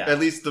 Yeah. At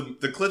least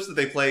the clips that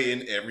they play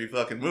in every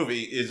fucking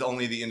movie is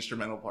only the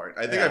instrumental part.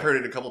 I think Yeah. I've heard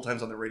it a couple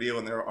times on the radio,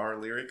 and there are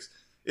lyrics.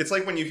 It's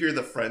like when you hear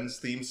the Friends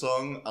theme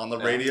song on the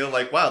Yeah. radio,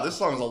 like, wow, this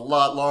song's a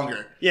lot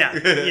longer. Yeah.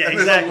 And Yeah, there's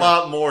exactly. a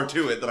lot more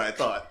to it than I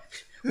thought.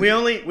 We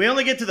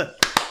only get to the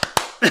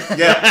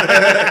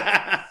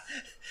Yeah.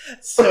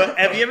 So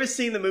have you ever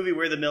seen the movie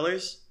We're the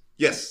Millers?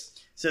 Yes.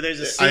 So there's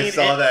a scene I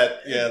saw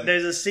that, yeah.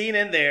 There's a scene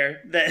in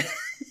there that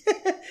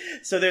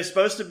so there's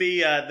supposed to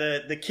be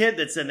the kid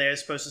that's in there is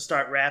supposed to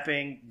start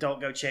rapping Don't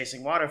Go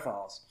Chasing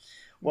Waterfalls.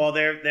 Well,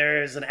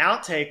 there's an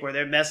outtake where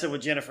they're messing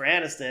with Jennifer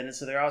Aniston, and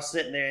so they're all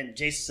sitting there, and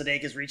Jason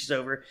Sudeikis reaches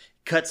over,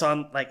 acts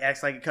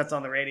like it cuts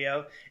on the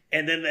radio,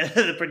 and then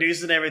the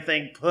producer and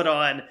everything put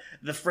on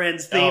the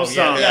Friends theme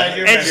song, Yeah, I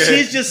do and remember.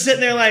 she's just sitting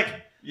there like,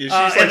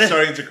 Yeah, she's and like then-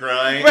 starting to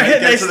cry. right, It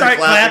and they gets to the start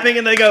clapping,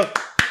 and they go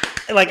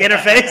like in her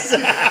face.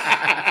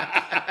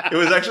 It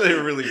was actually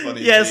a really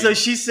funny Yeah, scene. so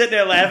she's sitting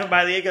there laughing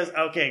by the end, goes,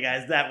 okay,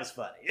 guys, that was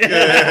funny.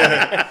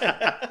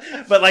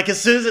 But like as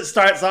soon as it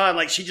starts on,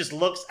 like she just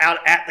looks out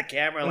at the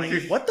camera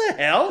like, what the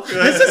hell?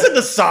 This isn't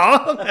the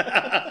song.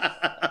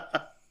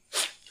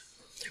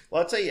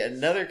 Well, I'll tell you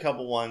another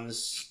couple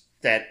ones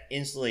that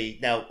instantly.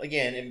 Now,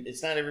 again,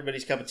 it's not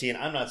everybody's cup of tea, and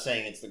I'm not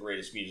saying it's the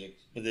greatest music,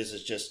 but this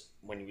is just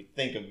when you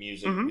think of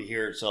music, Mhm. you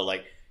hear it. So,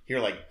 like,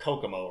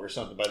 Kokomo or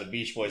something by the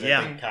Beach Boys. Yeah.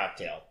 I think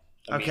Cocktail.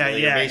 Okay, they're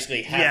yeah.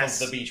 basically half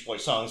Yes. of the Beach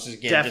Boys songs. This is,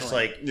 again, just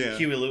Definitely. like Yeah.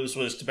 Huey Lewis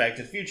was to Back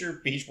to the Future,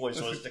 Beach Boys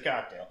was to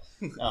Cocktail.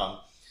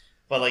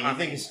 But like you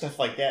think of stuff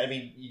like that. I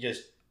mean, you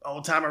just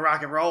old timer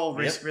rock and roll,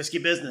 Yep. risky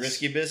business.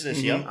 Risky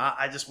business, yep.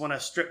 I just want to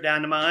strip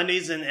down to my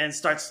undies and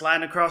start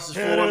sliding across the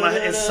floor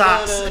in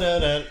socks.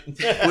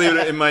 Believe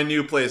it, in my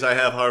new place, I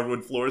have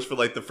hardwood floors. For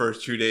like the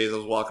first 2 days, I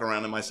was walking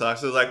around in my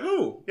socks. I was like,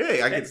 "Ooh,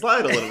 yay, I can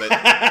slide a little bit."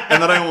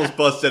 And then I almost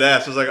busted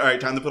ass. I was like, "All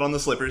right, time to put on the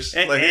slippers."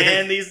 And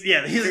these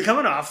are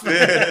coming off.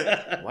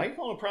 Why are you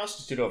calling a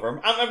prostitute over?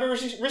 I'm a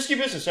risky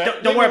business.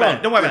 Right? Don't worry about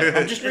it. Don't worry about it.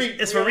 I'm just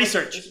it's for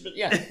research.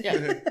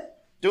 Yeah.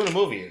 Doing a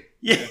movie here.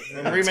 Yeah,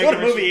 Remaking a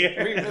movie.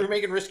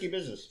 Remaking risky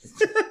business.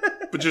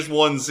 But just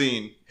one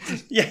scene.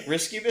 Yeah,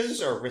 risky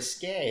business or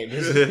risque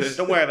business?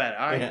 Don't worry about it.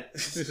 All right.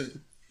 Yeah.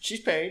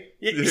 She's paid.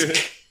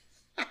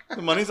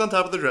 The money's on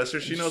top of the dresser.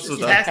 She knows what's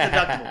Tax up.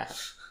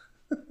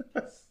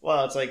 deductible.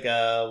 Well, it's like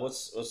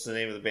what's the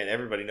name of the band?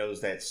 Everybody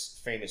knows that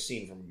famous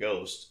scene from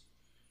Ghost.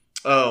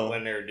 Oh,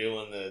 When they're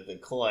doing the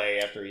clay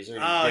after he's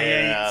already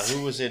dead. Yeah.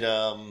 Who was it?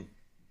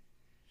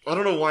 I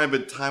don't know why,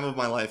 but "Time of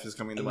My Life" is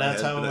coming to my Not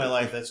head. Time of My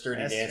Life. That's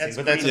Dirty Dancing. that's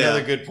But that's Queen.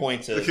 another good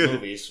point to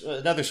movies.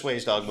 Another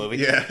Swayze Dog movie.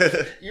 Yeah.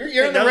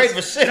 You're in the right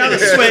vicinity. Another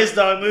Swayze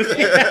Dog movie.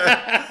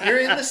 You're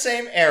in the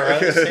same era,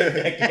 the same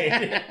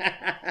decade.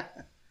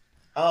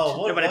 Oh,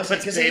 what Nobody was it?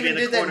 puts Because they baby even in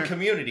the did that in corner.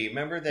 Community.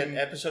 Remember that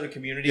episode of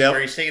Community Yep.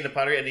 where he's taking the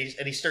pottery and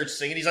he starts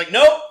singing? He's like,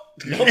 nope.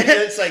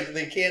 It's like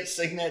they can't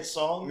sing that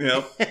song.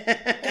 Yep.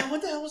 God,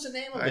 what the hell was the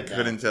name of I it? now?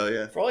 couldn't tell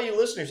you. For all you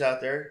listeners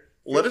out there,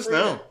 Let us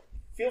know.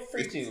 Feel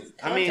free to.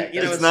 I mean, contact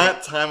you know, us. It's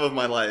not "Time of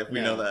My Life." We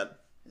No. know that.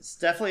 It's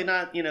definitely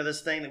not,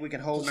 this thing that we can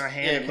hold in our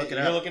hand and look it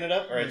You're up. looking it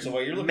up? All right, so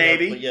while you're looking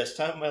Maybe. it up, but yes,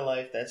 Time of My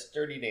Life, that's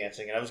Dirty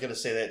Dancing. And I was going to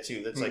say that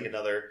too. That's like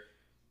another.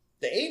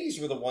 The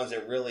 80s were the ones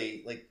that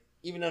really, like,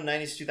 even though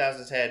 90s,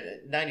 2000s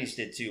had, 90s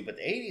did too, but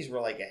the 80s were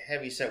like a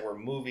heavy set where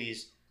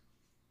movies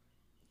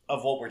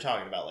of what we're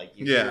talking about. Like,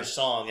 you hear a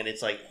song and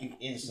it's like, you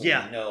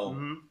instantly know.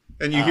 Mm-hmm.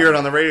 And you hear it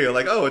on the radio,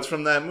 like, "Oh, it's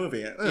from that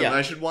movie." Yeah.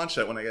 I should watch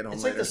that when I get home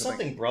It's later. like the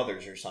Something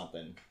Brothers or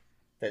something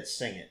that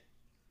sing it.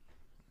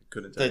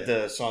 Couldn't tell you.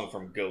 The song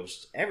from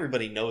Ghost.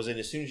 Everybody knows it.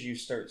 As soon as you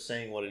start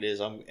saying what it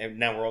is,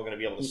 now we're all going to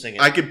be able to sing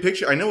it. I could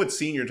picture. I know what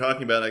scene you're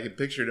talking about. I could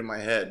picture it in my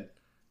head.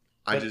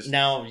 But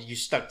now you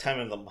stuck Time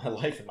of My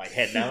Life in my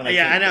head now, and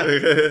Yeah, I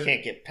know.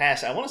 can't get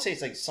past it. I want to say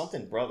it's like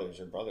Something Brothers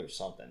or Brothers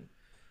something.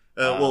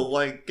 Well,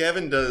 like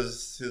Gavin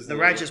does his The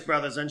Righteous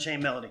Brothers,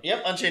 Unchained Melody.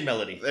 Yep, Unchained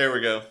Melody. There we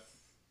go.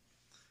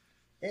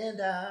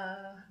 And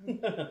I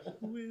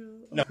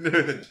Will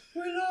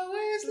will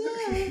always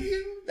love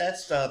you.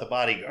 That's the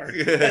Bodyguard.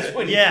 That's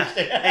when Yeah, you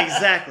say-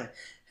 exactly.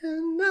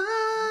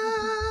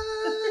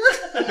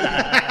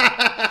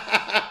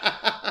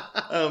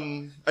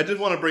 I did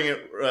want to bring it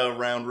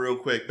around real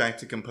quick back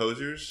to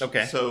composers.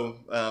 Okay. So,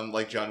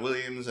 like John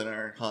Williams and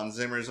our Hans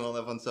Zimmers and all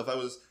that fun stuff.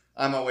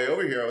 On my way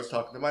over here, I was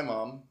talking to my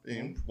mom,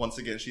 and once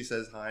again, she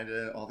says hi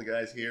to all the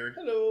guys here.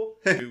 Hello.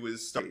 Who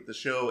was starting the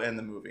show and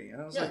the movie,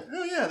 and I was Yeah. like,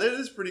 "Oh yeah, that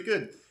is pretty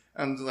good."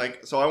 And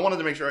like, so I wanted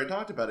to make sure I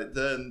talked about it.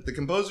 The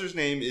composer's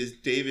name is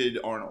David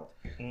Arnold,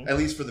 at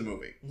least for the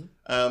movie.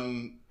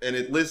 And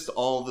it lists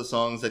all the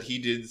songs that he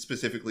did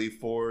specifically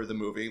for the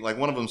movie. Like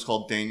one of them's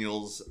called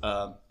Daniel's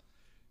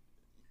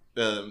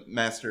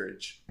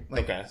Masterage.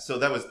 Okay. So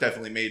that was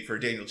definitely made for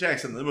Daniel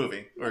Jackson in the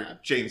movie, or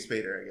James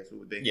Spader, I guess it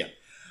would be. Yeah.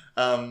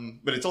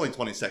 But it's only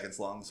 20 seconds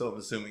long, so I'm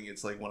assuming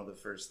it's like one of the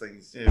first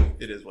things.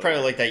 It is what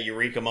Probably like that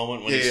eureka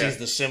moment when he Yeah. sees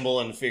the symbol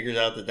and figures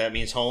out that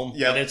means home.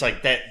 Yep. And it's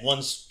like that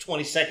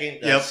 20-second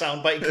Yep.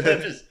 soundbite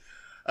clip. Is,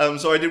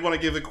 So I did want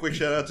to give a quick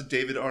shout out to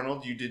David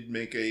Arnold. You did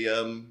make a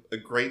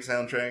great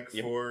soundtrack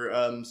for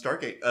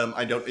Stargate.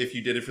 I don't if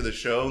you did it for the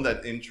show,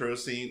 that intro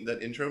scene,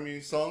 that intro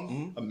music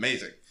song,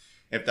 amazing.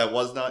 If that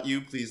was not you,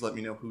 please let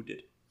me know who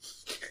did.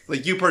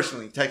 Like you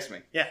personally, text me.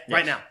 Yeah,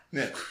 right now.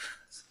 Yeah.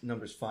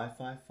 Numbers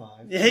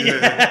 555.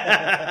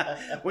 Yeah.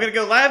 We're going to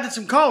go live to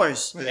some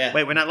callers. Yeah.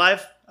 Wait, we're not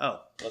live? Oh.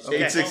 Let's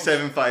Okay.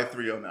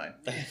 867-5309.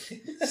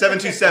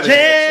 727.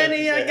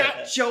 Jenny, I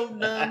got your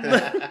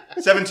number.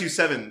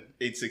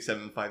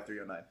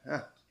 727-867-5309.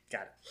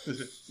 Got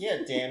it. Yeah,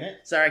 damn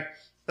it. Sorry.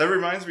 That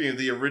reminds me of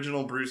the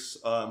original Bruce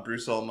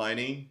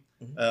Almighty.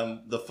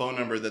 The phone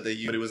number that they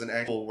used, but it was an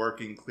actual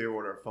working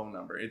Clearwater phone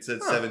number. It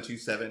said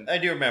 727. I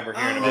do remember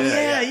hearing Oh, about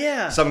that.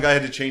 yeah. Some guy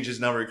had to change his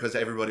number because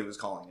everybody was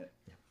calling it.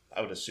 I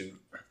would assume.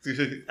 They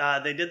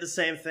did the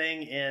same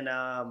thing in,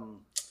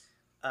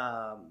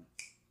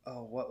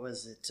 what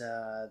was it?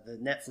 The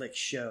Netflix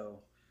show.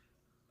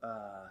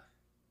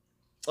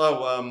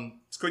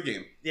 Squid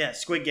Game. Yeah,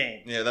 Squid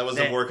Game. Yeah, that was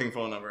a working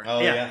phone number. Oh,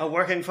 yeah, yeah. a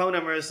working phone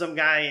number is some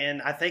guy in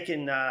South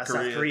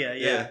Korea.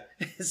 Yeah.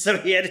 So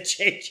he had to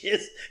change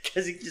his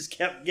because he just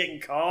kept getting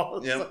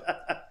calls.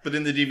 Yep. But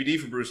in the DVD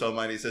for Bruce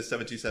Almighty, it says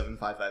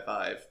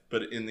 727-555.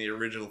 But in the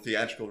original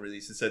theatrical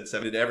release, it said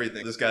 7 did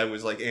everything. This guy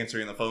was like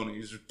answering the phone and he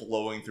was just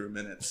blowing through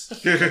minutes.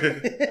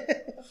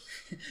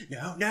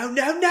 No.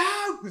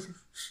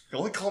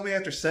 Only call me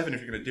after 7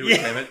 if you're going to do it,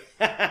 damn it.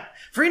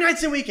 Free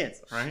nights and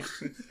weekends. Right?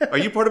 Are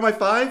you part of my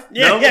 5?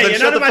 Yeah, no? yeah, Then you're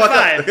shut not the in my fuck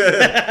five.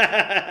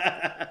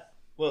 up.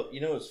 Well,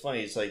 you know what's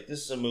funny? It's like,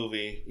 this is a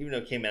movie, even though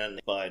it came out,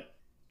 but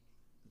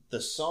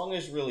the song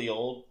is really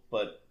old,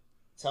 but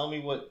tell me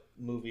what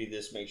movie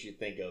this makes you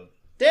think of.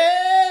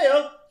 Dead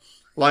Dale.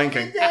 Lion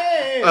King.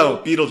 Dale.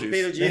 Oh, Beetlejuice.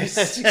 Beetlejuice.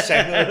 That's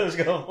exactly what I was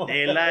going for.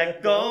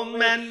 Daylight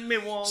come and me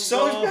won't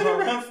So it's go been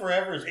home. around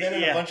forever. It's been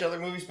in a bunch of other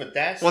movies, but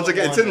that's Once the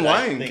again, it's one in that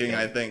Lion think King, of.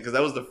 I think, because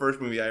that was the first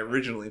movie I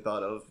originally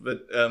thought of.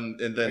 But and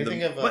then You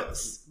think of,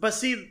 But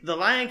see, the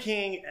Lion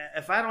King.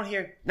 If I don't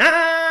hear, nah,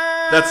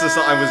 that's the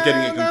song I was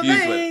getting it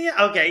confused with.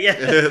 Okay,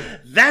 yeah,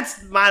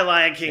 that's my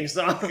Lion King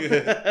song.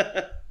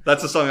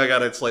 That's the song I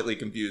got it slightly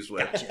confused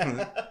with.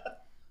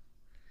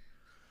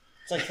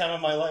 It's like Time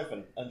of My Life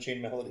and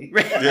Unchained Melody.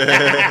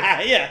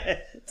 Yeah,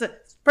 it's a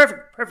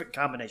perfect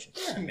combination.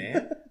 Yeah,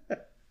 man.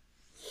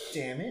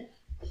 Damn it.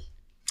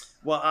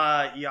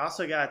 Well, you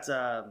also got.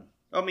 I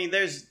mean,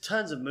 there's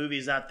tons of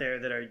movies out there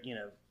that are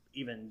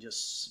even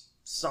just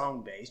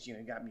song based. You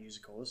got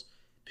musicals.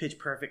 Pitch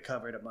Perfect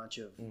covered a bunch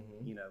of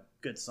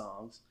good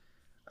songs.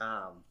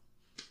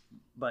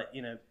 But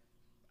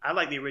I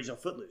like the original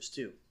Footloose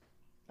too.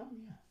 Oh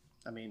yeah.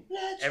 I mean,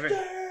 Let's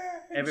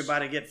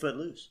everybody get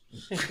Footloose.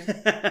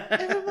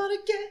 Everybody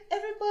get,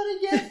 everybody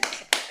go,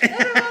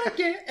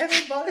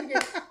 everybody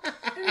get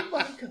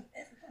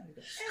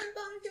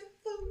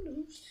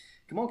Footloose.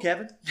 Come on,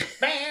 Kevin.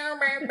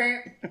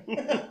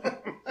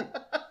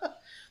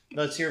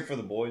 Let's hear it for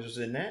the boys. Was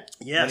in that?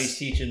 Yes. When he's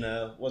teaching,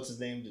 what's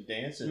his name to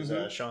dance?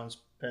 Is Sean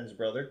Penn's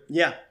brother,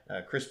 Yeah.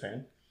 Chris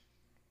Penn.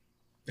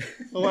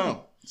 Oh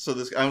wow! So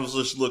I was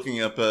just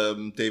looking up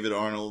David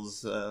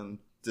Arnold's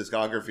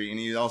discography, and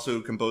he also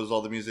composed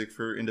all the music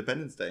for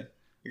Independence Day.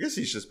 I guess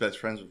he's just best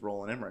friends with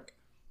Roland Emmerich.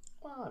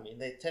 Well, I mean,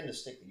 they tend to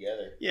stick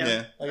together.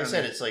 Yeah. Like I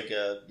said, it's like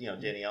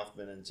Danny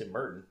Elfman and Tim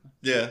Burton.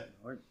 Yeah.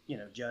 Or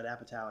Judd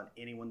Apatow and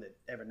anyone that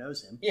ever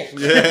knows him. Yeah.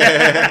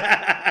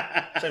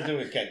 Yeah. Same thing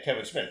with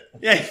Kevin Smith.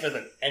 Yeah. Kevin Smith,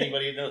 and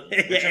anybody knows.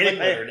 Yeah, Richard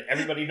Linklater,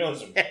 everybody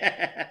knows him.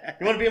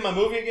 You want to be in my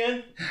movie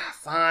again?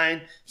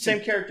 Fine. Same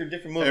character,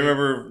 different movie. I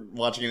remember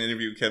watching an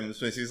interview with Kevin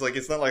Smith. He's like,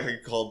 it's not like I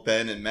could call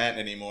Ben and Matt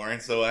anymore,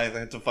 and so I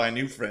had to find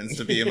new friends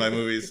to be in my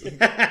movies.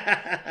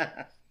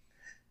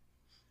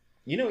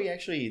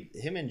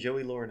 Him and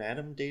Joey Lauren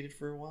Adam dated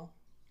for a while.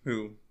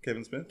 Who?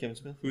 Kevin Smith? Kevin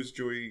Smith. Who's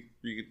Joey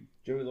Regan?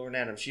 Joey Lauren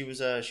Adam. She was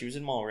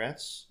in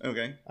Mallrats.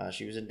 Okay.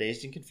 She was in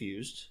Dazed and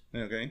Confused.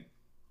 Okay.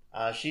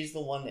 She's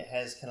the one that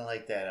has kind of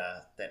like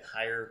that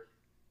higher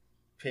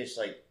pitch,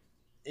 like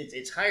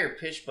it's higher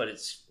pitch, but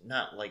it's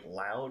not like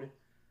loud.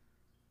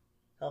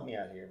 Help me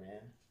out here,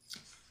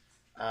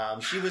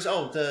 man. She was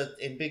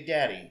in Big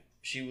Daddy.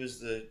 She was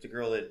the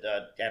girl that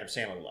Adam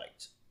Sandler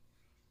liked.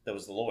 That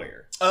was the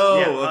lawyer. Oh,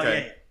 Yeah,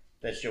 okay. yeah.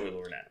 That's Joey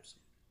Lauren Adams.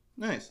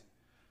 Nice.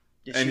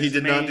 Yeah, And she he was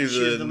did not do She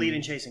the- was the lead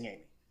in Chasing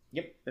Amy.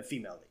 Yep. The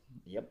female lead.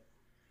 Yep.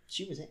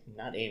 She was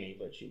not Amy,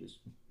 but she was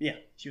Yeah.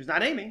 She was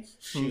not Amy.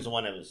 the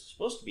one that was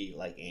supposed to be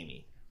like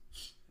Amy.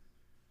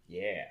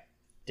 Yeah.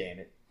 Damn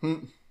it.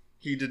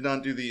 He did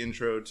not do the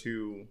intro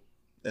to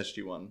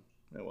SG-1.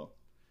 Oh well.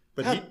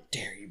 But How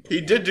dare you? he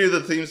did do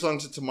the theme song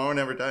to Tomorrow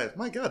Never Dies.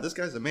 My God, this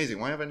guy's amazing.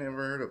 Why have I never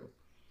heard of him?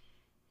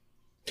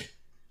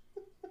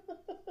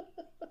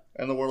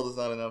 And The World Is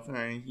Not Enough.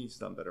 He's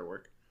done better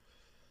work.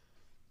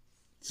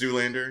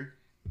 Zoolander.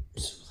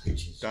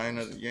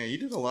 Yeah, he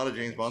did a lot of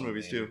James Bond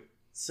movies too.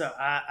 So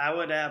I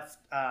would have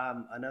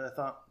another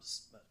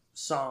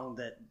song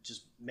that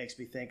just makes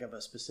me think of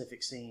a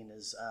specific scene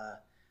is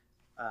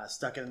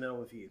Stuck in the Middle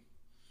with You.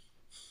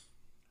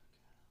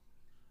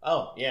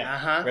 Oh yeah.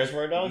 Uh-huh.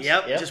 Reservoir Dogs.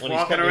 Yep. Just when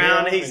walking cutting the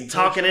around, arm he's and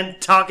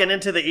talking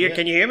into the ear. Yeah.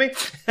 Can you hear me?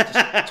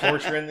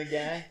 torturing the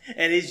guy.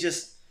 And he's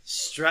just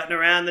strutting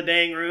around the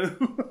dang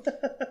room.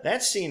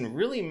 That scene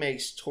really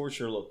makes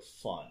torture look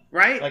fun.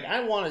 Right? Like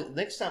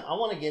next time I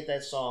want to get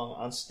that song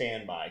on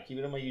standby. Keep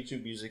it on my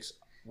YouTube Music's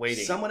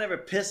waiting. Someone ever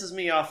pisses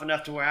me off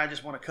enough to where I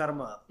just want to cut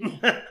them up.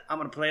 I'm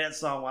going to play that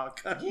song while I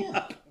cut them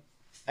up.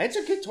 It's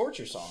a good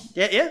torture song.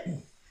 Yeah.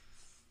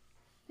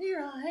 Here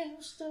I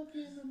am stuck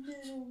in the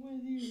middle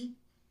with you.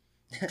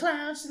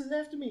 Clowns to the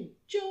left of me,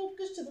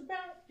 jokers to the right.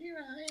 Here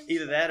I am.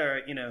 Either that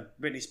or,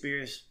 Britney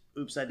Spears,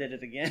 Oops, I Did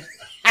It Again.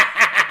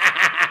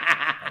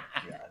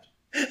 God.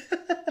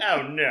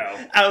 Oh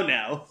no. Oh,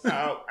 no.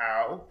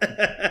 Ow.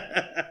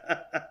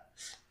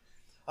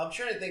 I'm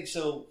trying to think.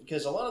 So,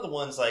 because a lot of the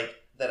ones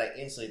that I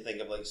instantly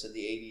think of, like I said,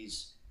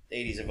 the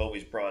 80s have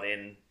always brought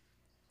in,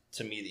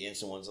 to me, the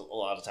instant ones. A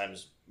lot of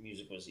times,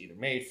 music was either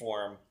made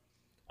for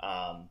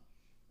them.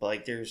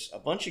 But there's a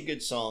bunch of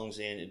good songs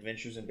in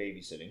Adventures in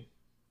Babysitting.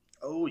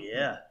 Oh,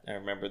 yeah. I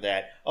remember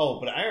that. Oh,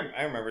 but I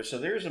remember. So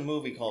there's a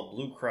movie called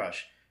Blue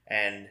Crush,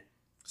 and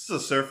This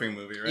is a surfing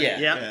movie, right?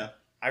 Yeah.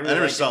 I I really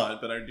never liked saw it,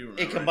 but I do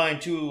remember. It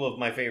combined two of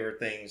my favorite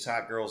things: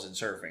 hot girls and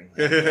surfing.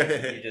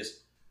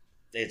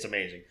 It's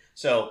amazing.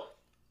 So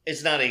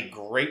it's not a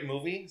great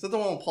movie. Is that the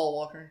one with Paul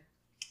Walker?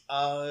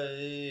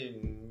 I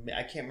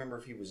can't remember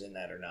if he was in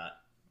that or not.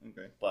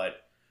 Okay.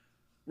 But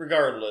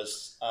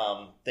regardless,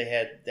 they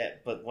had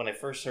that. But when I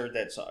first heard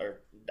that song,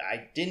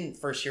 I didn't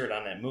first hear it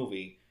on that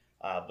movie,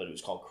 but it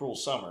was called "Cruel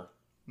Summer."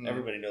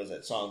 Everybody knows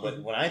that song.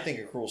 But when I think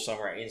of "Cruel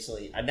Summer," I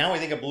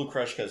think of Blue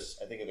Crush because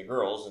I think of the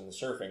girls and the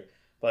surfing.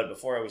 But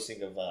before I always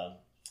think of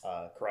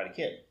Karate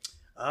Kid.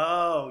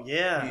 Oh,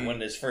 yeah.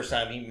 When his first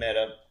time he met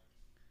up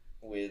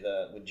with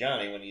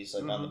Johnny when he's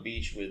like on the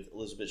beach with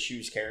Elizabeth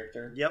Shue's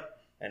character. Yep.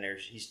 And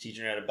he's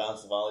teaching her how to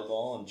bounce the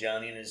volleyball, and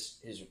Johnny and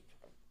his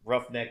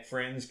roughneck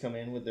friends come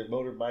in with their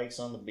motorbikes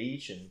on the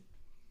beach, and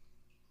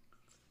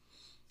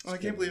I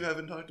can't believe I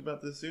haven't talked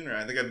about this sooner.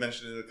 I think I've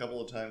mentioned it a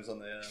couple of times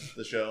on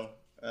the show.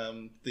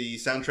 The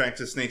soundtrack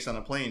to Snakes on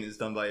a Plane is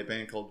done by a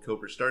band called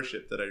Cobra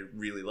Starship that I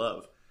really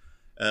love.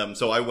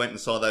 So I went and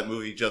saw that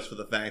movie just for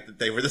the fact that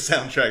they were the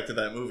soundtrack to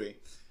that movie.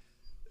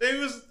 It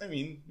was,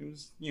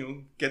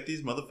 get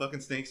these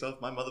motherfucking snakes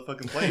off my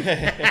motherfucking plane.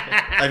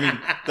 I mean,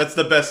 that's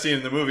the best scene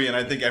in the movie, and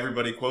I think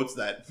everybody quotes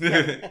that.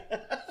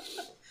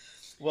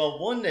 Well,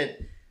 one that,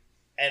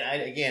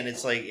 again,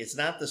 it's like, it's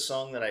not the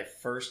song that I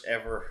first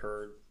ever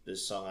heard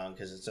this song on,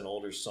 because it's an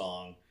older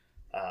song.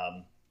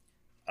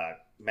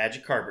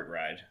 Magic Carpet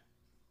Ride.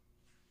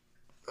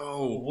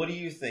 Oh. What do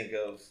you think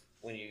of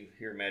when you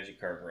hear Magic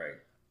Carpet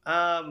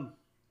Ride?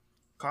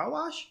 Car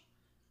Wash?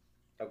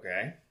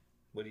 Okay.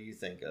 What do you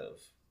think of?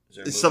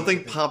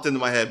 Something popped into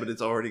my head, but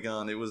it's already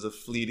gone. It was a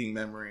fleeting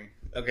memory.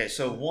 Okay,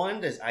 so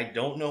I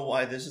don't know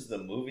why this is the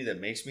movie that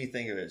makes me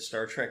think of it.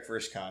 Star Trek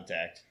First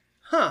Contact.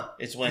 Huh.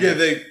 It's when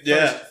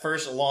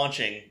first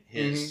launching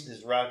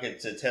his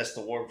rocket to test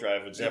the warp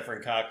drive with Zephyr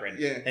Cochrane.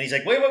 Yeah. And he's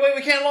like, wait,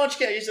 we can't launch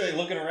yet. He's like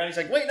looking around. He's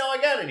like, wait, no, I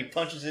got it. And he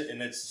punches it,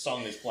 and it's the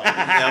song that's playing.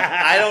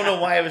 I don't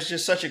know why it was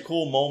just such a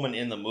cool moment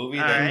in the movie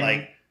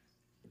that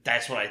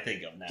that's what I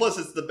think of now. Plus,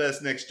 it's the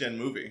best next-gen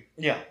movie.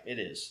 Yeah, it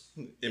is.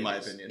 In my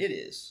opinion. It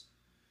is.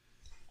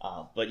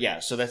 But yeah,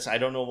 so that's, I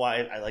don't know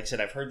why. Like I said,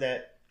 I've heard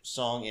that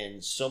song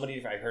in so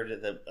many. I heard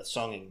a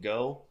song in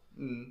Go.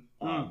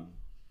 Mm-hmm.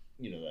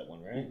 You know that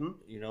one, right? Mm-hmm.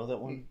 You know that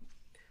one?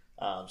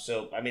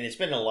 So, I mean, it's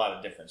been in a lot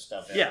of different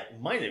stuff. Yeah.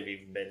 It might have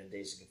even been in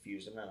Dazed and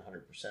Confused. I'm not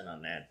 100%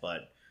 on that.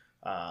 But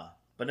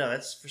no,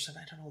 that's for some,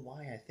 I don't know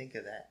why I think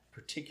of that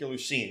particular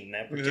scene in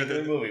that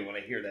particular movie when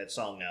I hear that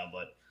song now.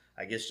 But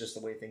I guess just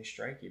the way things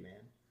strike you, man.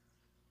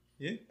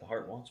 Yeah. The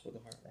heart wants what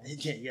the heart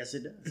wants. Yes,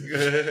 it does.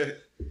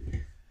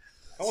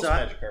 I want some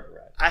Magic Carpet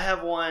Ride. I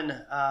have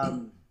one,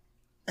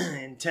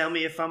 and tell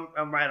me if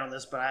I'm right on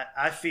this, but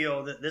I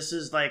feel that this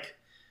is like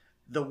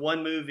the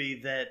one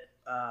movie that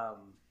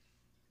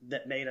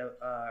that made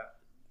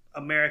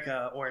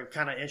America, or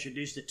kind of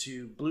introduced it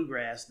to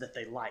bluegrass that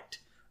they liked.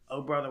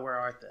 Oh Brother, Where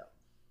Art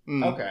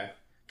Thou? Okay.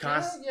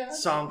 Constant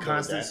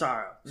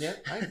Sorrow. Yeah,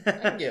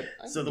 I get.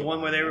 So the one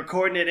where they're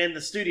recording it in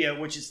the studio,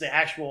 which is the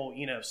actual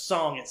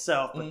song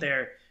itself, but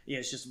they're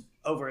it's just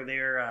over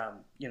there.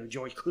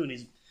 George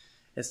Clooney's.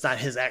 It's not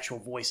his actual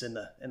voice in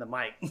the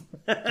mic.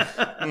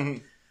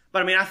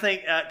 But I mean, I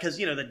think because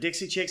the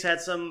Dixie Chicks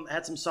had some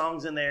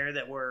songs in there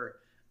that were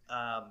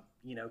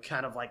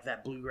kind of like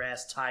that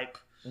bluegrass type.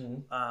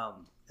 And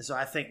so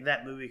I think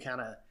that movie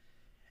kind of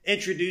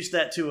introduced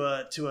that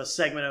to a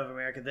segment of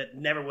America that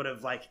never would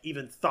have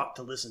even thought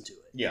to listen to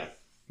it. Yeah.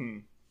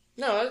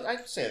 No,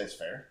 I'd say that's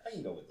fair. I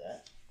can go with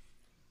that.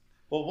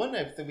 Well, one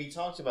that we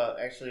talked about,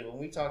 actually, when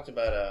we talked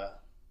about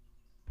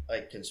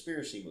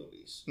conspiracy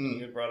movies,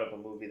 you brought up a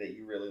movie that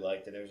you really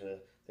liked, and there's a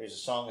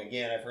song,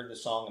 again, I've heard the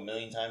song a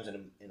million times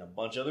in a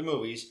bunch of other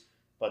movies,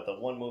 but the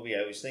one movie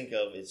I always think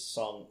of is the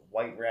song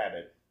White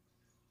Rabbit,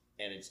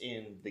 and it's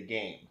in The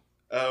Game.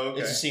 Oh,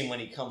 okay. It's a scene when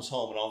he comes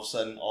home and all of a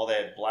sudden all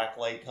that black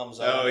light comes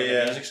on and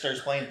the music starts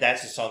playing.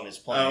 That's the song that's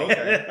playing. Oh,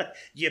 okay.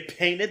 You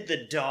painted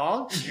the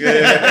dog?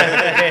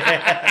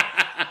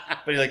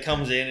 But he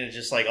comes in and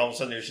just all of a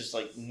sudden there's just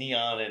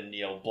neon and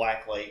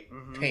black light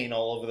paint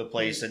all over the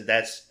place, and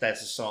that's the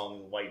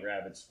song White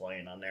Rabbit's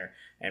playing on there.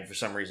 And for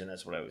some reason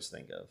that's what I always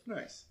think of.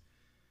 Nice.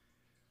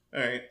 All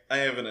right, I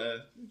have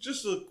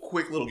just a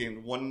quick little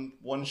game,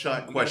 one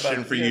shot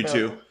question for you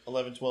two.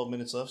 11, 12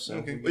 minutes left. So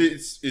okay.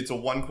 It's a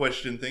one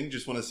question thing.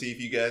 Just want to see if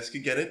you guys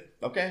could get it.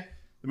 Okay.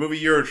 The movie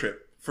Eurotrip.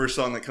 First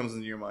song that comes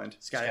into your mind.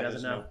 Scotty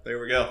doesn't know. There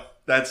we go.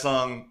 That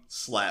song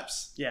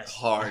slaps. Yes.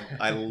 Hard.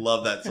 I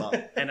love that song.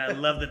 And I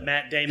love that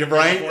Matt Damon. You're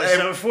right.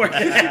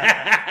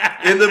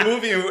 In the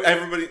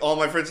movie, all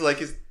my friends are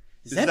like, Is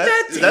that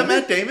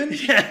Matt Damon?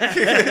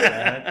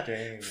 Matt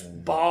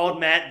Damon.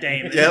 Bald Matt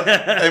Damon. Yep.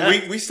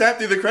 And we sat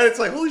through the credits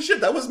like, holy shit,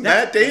 that was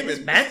Matt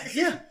Damon.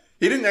 Yeah.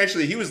 He didn't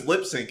actually, he was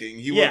lip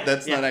syncing.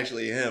 That's not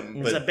actually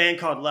him. It's a band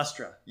called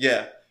Lustra.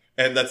 Yeah.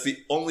 And that's the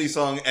only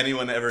song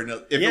anyone ever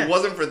knows. If it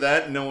wasn't for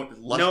that, no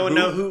one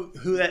know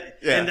who that.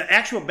 Yeah. And the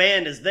actual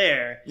band is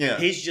there. Yeah.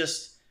 He's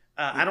just.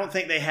 I don't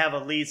think they have a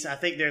lead. I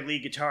think their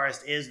lead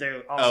guitarist is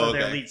their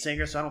lead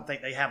singer. So I don't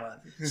think they have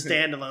a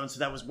standalone. So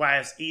that was why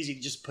it's easy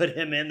to just put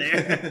him in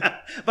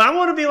there. But I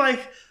want to be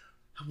like,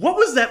 what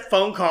was that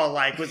phone call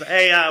like? Was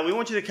hey, we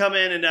want you to come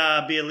in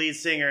and be a lead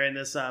singer in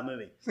this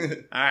movie. All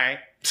right.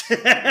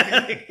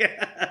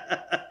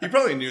 You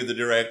probably knew the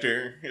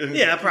director.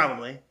 Yeah,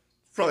 probably.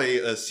 Probably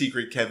a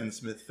secret Kevin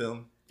Smith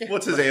film.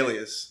 What's his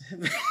alias?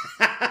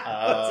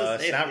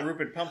 It's not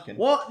Rupert Pumpkin.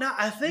 Well, no,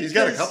 I think he's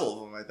got a couple of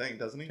them. I think,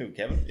 doesn't he? Who,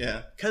 Kevin?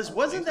 Yeah. Because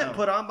wasn't that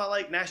put on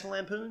by National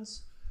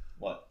Lampoons?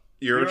 What?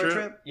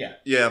 Eurotrip? Yeah.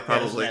 Yeah,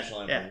 probably. National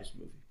Lampoons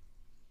movie.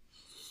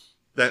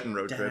 That and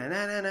Road Trip.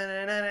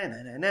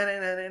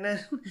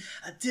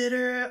 I did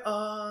her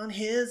on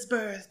his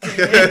birthday.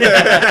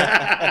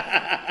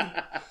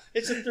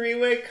 a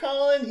three-way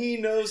call and he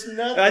knows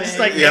nothing. I just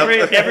like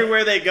Yep.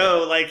 everywhere they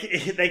go, like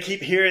they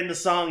keep hearing the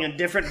song in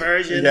different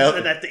versions, Yep.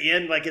 and at the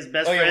end, like his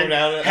best Oh, yeah, friend we're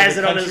down has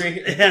in it on the his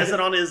country. has it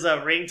on his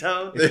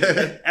ringtone.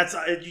 That's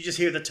you just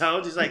hear the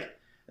tones. He's like.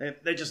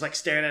 They're just like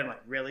staring at him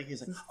like, really? He's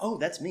like, oh,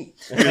 that's me.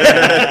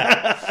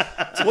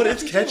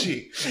 It's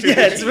catchy.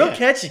 Yeah, it's real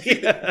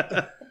catchy.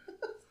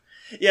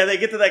 Yeah, they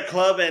get to that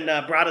club in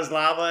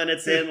Bratislava, and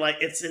it's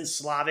in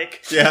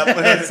Slavic. Yeah.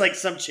 It's like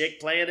some chick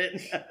playing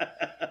it.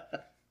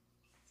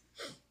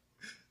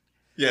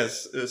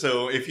 Yes.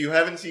 So if you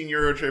haven't seen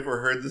Eurotrip or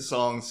heard the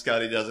song,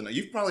 Scotty doesn't know.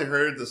 You've probably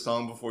heard the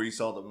song before you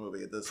saw the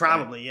movie at this point.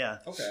 Probably, yeah.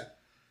 Okay.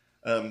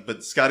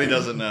 But Scotty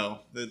doesn't know.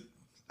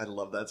 I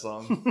love that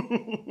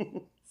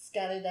song.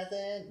 Scotty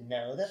doesn't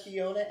know that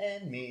Fiona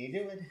and me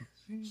do it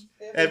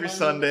Every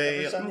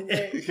Sunday.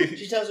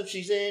 She tells him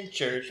she's in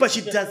church, But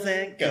she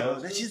doesn't go.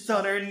 That she's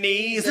on her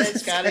knees. And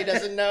Scotty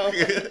doesn't know.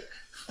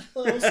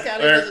 Oh,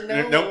 Scotty doesn't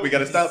know. Nope, we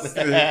gotta stop.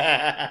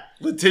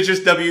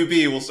 Litigious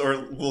WB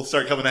will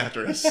start coming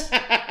after us.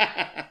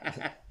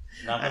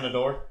 Knock on the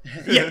door.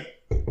 Yeah.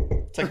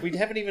 It's like we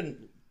haven't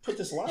even put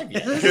this live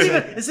yet.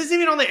 This isn't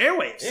even on the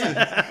airwaves.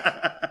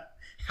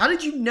 How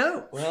did you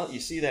know? Well, you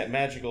see that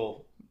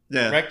magical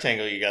Yeah.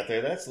 rectangle you got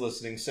there? That's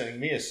listening, sending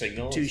me a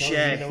signal. It Touche.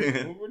 tells me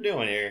what we're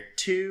doing here.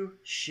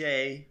 Touche.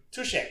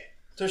 Touche.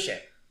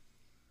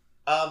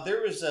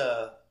 There was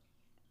a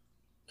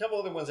couple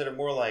other ones that are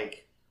more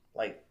like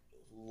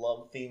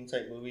love theme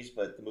type movies,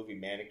 but the movie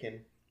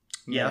Mannequin,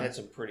 Yeah. had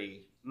some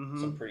pretty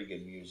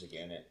good music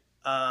in it.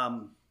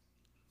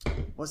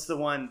 What's the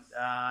one?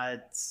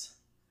 It's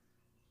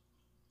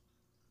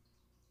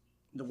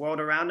The World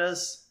Around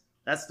Us.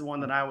 That's the one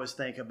that I always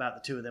think about,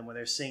 the two of them where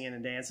they're singing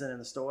and dancing in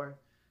the store.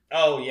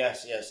 Oh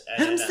yes.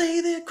 Let them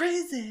say they're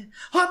crazy.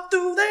 What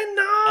do they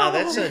know?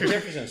 That's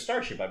Jefferson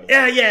Starship, I believe.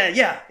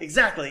 Yeah,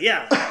 exactly,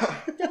 yeah.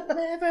 Don't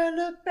ever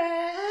look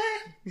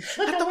back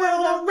Let the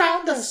world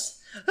around us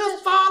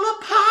just fall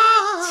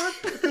apart.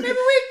 Maybe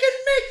we can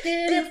make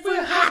it if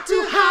we're hot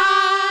too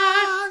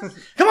hot.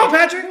 Come on,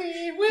 Patrick.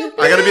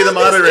 I gotta be the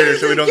moderator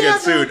so we don't get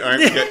sued. All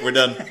right, okay, we're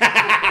done.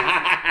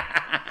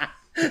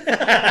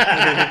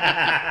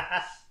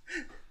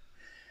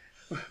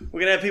 We're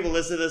gonna have people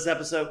listen to this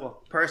episode,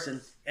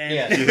 person, and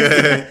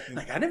Yeah.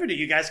 like, I never knew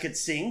you guys could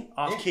sing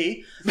off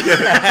key. And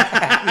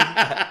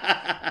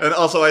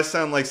also, I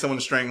sound like someone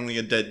strangling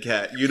a dead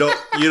cat. You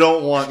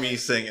don't want me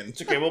singing.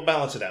 It's okay, we'll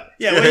balance it out.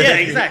 Yeah, well, yeah,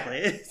 exactly.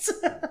 It's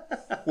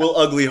We'll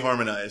ugly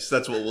harmonize.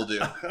 That's what we'll do.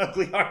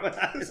 ugly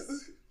harmonized.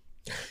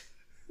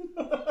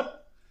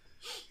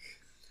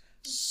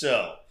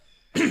 So,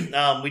 we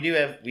have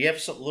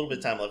a little bit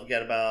of time left. We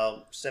got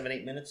about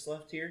 7-8 minutes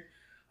left here.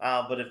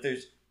 But if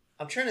there's,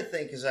 I'm trying to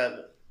think, because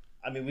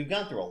we've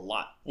gone through a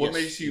lot. What do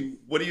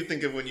you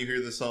think of when you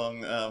hear the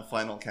song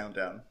Final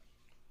Countdown?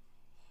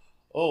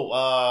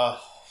 Oh,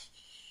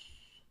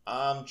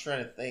 I'm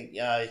trying to think.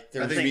 Yeah, I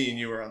think me and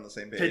you were on the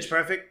same page. Pitch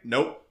Perfect.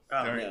 Nope. Oh,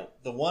 All right. no,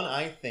 the one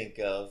I think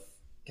of,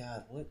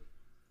 God, what?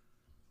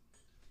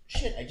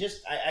 Shit,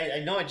 I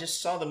know I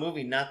just saw the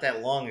movie not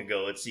that long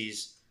ago. It's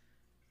these,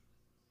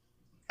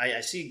 I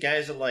see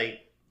guys that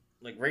like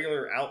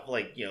regular out,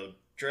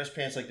 dress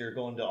pants like they're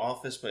going to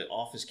office, but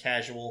office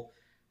casual.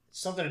 It's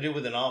something to do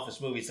with an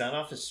office movie. It's not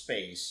Office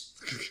Space.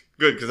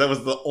 Good, because that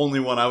was the only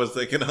one I was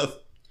thinking of.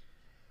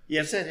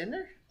 Yeah, Is that in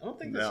there? I don't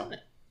think that's No. in it.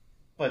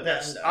 But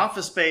that's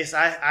Office Space.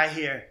 I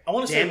hear. I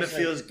want to say Damn, it it was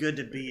feels good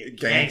to be a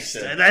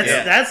Gangster. gangster.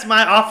 Yeah. That's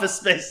my Office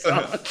Space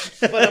song.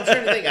 But I'm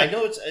trying to think. I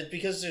know it's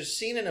because there's a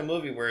scene in a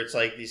movie where it's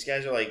like these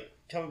guys are like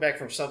coming back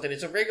from something.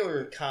 It's a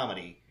regular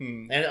comedy,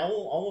 and I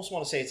almost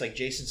want to say it's like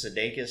Jason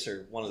Sudeikis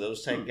or one of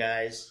those type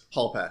guys.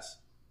 Hall Pass.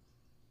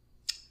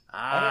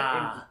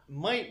 It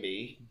might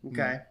be.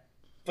 Okay.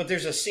 But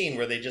there's a scene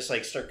where they just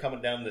like start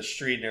coming down the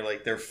street and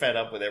they're fed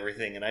up with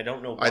everything, and I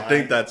don't know why. I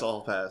think that's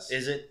Hall Pass.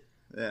 Is it?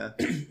 Yeah.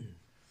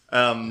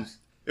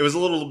 It was a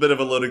little bit of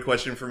a loaded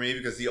question for me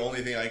because the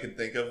only thing I can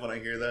think of when I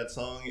hear that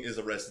song is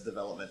Arrested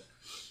Development.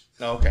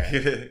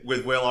 Okay.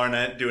 With Will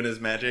Arnett doing his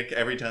magic,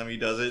 every time he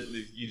does it,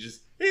 you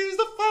just, it's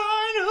the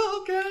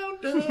final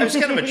countdown. It was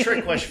kind of a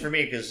trick question for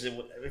me because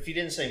if you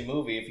didn't say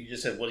movie, if you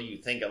just said what do you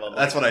think of,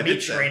 That's what I me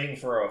did say. training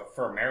for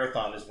a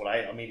marathon is what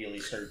I immediately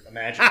start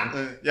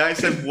imagining. Yeah, I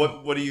said,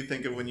 what do you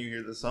think of when you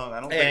hear the song? I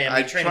don't think Yeah, I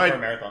I'm training tried for a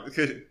marathon.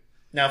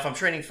 Now, if I'm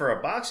training for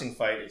a boxing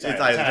fight, it's Eye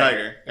of Eye the of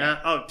Tiger.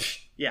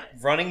 Yeah.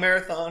 Running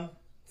marathon,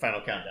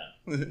 Final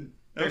Countdown.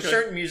 There's Okay.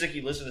 certain music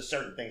you listen to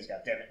certain things.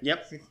 Goddammit.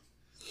 Yep.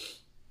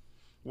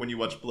 When you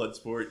watch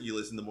Bloodsport, you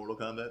listen to Mortal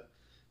Kombat.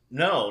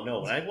 No.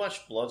 When I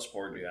watch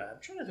Bloodsport, dude, I'm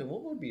trying to think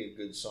what would be a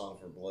good song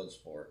for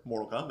Bloodsport.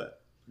 Mortal Kombat.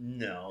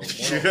 No.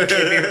 If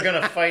you're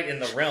gonna fight in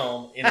the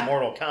realm in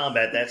Mortal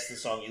Kombat, that's the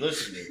song you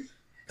listen to.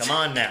 Come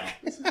on now.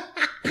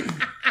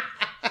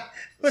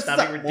 What's Stop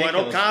that? being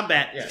Mortal ridiculous.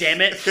 Kombat. Yeah.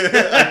 Damn it.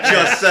 I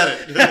just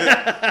said it.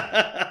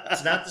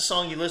 It's not the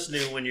song you listen to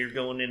when you're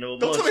going into a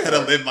Don't tell me how to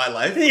Bloodsport. live my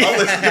life. I'll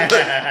listen to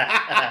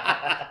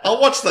it.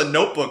 I'll watch The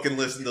Notebook and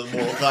listen to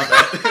Mortal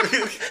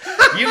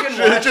Kombat. You can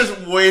watch. Just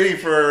waiting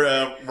for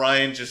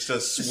Ryan just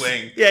to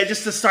swing. Yeah,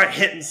 just to start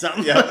hitting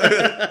something.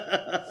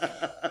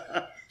 Yeah.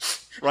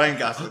 Ryan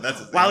Gosling, that's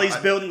his name. While he's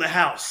building the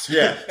house.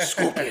 Yeah.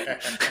 Scorpion.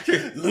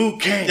 Liu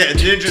Kang. Yeah,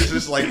 ninjas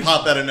just like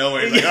pop out of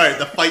nowhere. It's like, all right,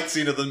 the fight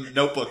scene of the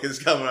Notebook is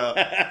coming out.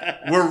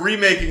 We're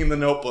remaking the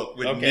Notebook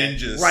with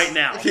ninjas Right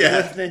now. Yeah.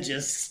 With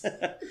ninjas.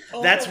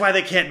 That's why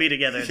they can't be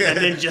together. Yeah. The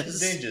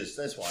ninjas. Ninjas,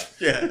 that's why.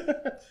 Yeah.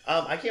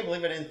 I can't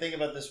believe I didn't think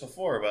about this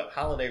before, but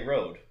Holiday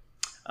Road.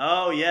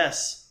 Oh,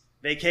 yes.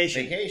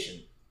 Vacation.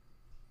 Vacation.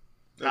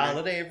 Okay.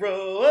 Holiday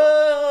Road.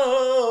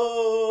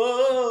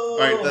 All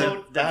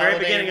right, The very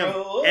beginning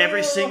of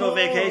every single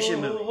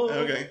vacation movie.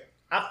 Okay.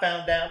 I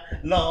found out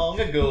long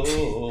ago.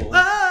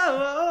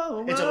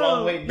 Oh, It's a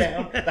long way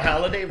down the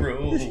Holiday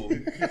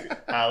Road.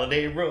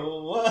 Holiday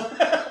Road.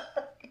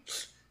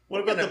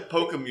 What about the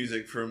polka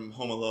music from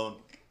Home Alone?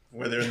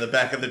 Where they're in the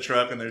back of the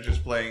truck and they're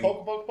just playing.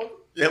 Polka, polka, polka.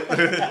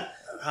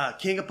 Yep.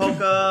 King of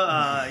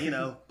Polka,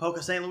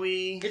 Polka St.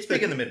 Louis. It's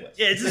big in the Midwest.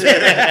 Yeah,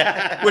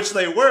 it's Which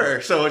they were,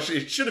 so it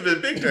should have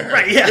been big to her.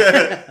 Right,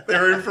 yeah. They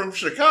were from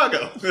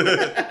Chicago.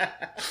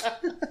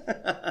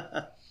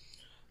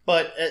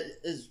 But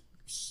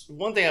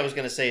one thing I was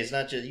going to say is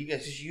not just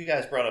you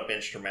guys brought up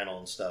instrumental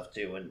and stuff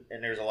too,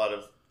 and there's a lot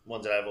of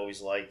ones that I've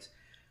always liked.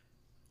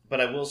 But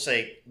I will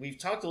say we've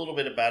talked a little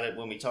bit about it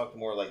when we talked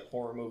more like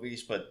horror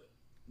movies, but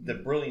the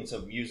brilliance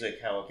of music,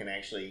 how it can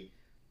actually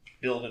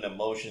build an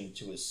emotion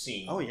to a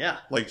scene. Oh, yeah.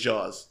 Like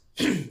Jaws.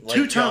 Like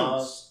Two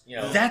Jaws,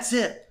 tones. That's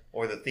it.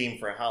 or the theme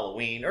for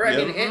Halloween, or I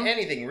Yep. mean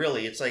anything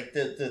really. It's like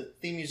the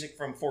theme music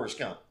from Forrest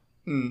Gump.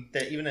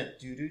 That even at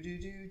do do do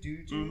do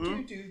do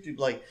do do do,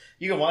 like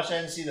you can watch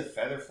that and see the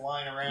feather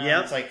flying around.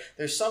 Yep. It's like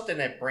there's something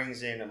that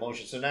brings in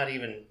emotion. So not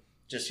even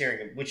just hearing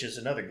it, which is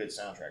another good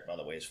soundtrack, by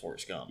the way, is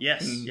Forrest Gump.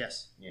 Yes,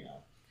 yes. You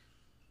know,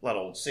 a lot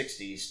of old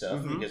 '60s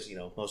stuff because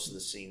most of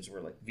the scenes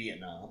were like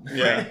Vietnam,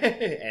 Yeah.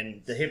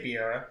 and the hippie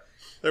era.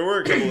 There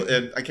were a couple,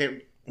 and I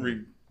can't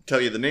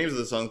tell you the names of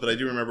the songs, but I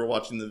do remember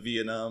watching the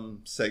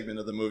Vietnam segment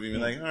of the movie and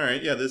being like, all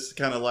right, yeah, this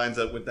kind of lines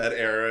up with that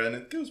era, and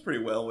it goes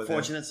pretty well with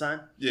Fortunate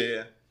Son.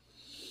 Yeah.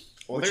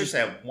 Well, there's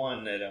that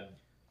one that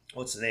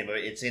what's the name of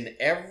it? It's in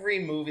every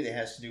movie that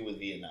has to do with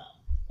Vietnam.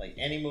 Like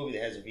any movie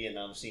that has a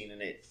Vietnam scene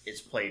in it,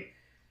 it's played.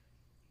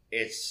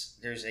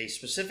 There's a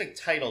specific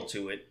title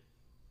to it.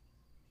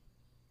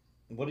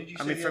 What did you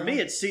say? I mean, for me,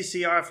 it's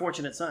CCR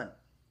Fortunate Son.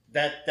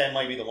 That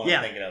might be the one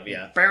I'm thinking of.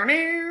 Yeah,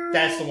 That's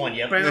that's the one.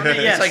 Yep.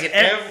 Yes. It's like in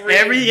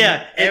every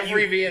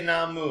every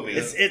Vietnam movie.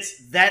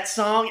 It's that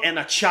song and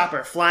a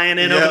chopper flying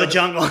in over the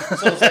jungle.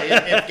 So it's like,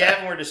 if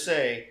Gavin were to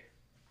say,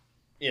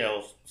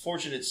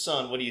 Fortunate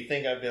Son, what do you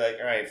think? I'd be like,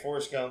 all right,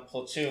 Forrest Gump,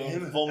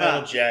 Platoon, Full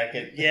Metal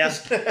Jacket.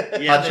 Yes.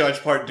 Hot Shots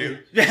Part 2.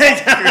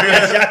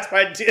 Shots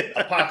Part 2.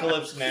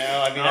 Apocalypse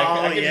Now. I mean,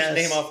 I could just yes.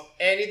 name off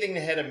anything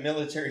that had a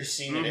military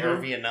scene in it or a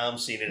Vietnam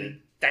scene in it.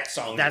 That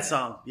song. That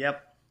song.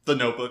 Yep. The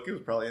Notebook, it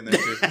was probably in there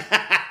too.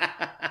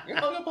 You're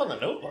hung up on the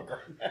Notebook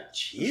right now.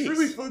 It's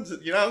really fun.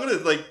 I'm going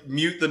to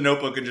mute the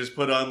Notebook and just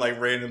put on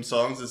random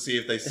songs and see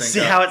if they sync See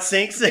up. how it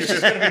syncs? It's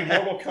just going to be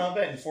Mortal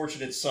Kombat and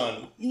Fortunate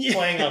Son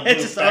playing on loop.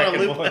 It's on a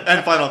loop.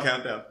 And Final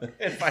Countdown.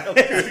 And Final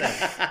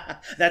Countdown.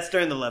 That's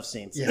during the love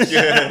scenes.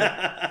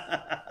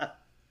 Yeah.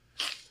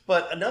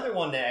 But another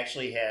one that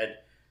actually had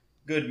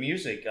good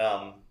music,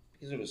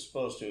 because it was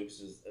supposed to,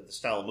 because of the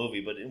style of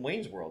movie, but in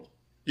Wayne's World.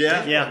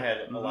 Yeah. Yeah. It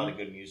had a lot of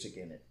good music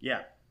in it.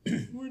 Yeah.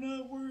 We're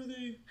not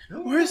worthy.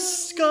 We're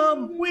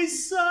scum. We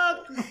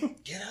suck.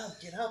 Get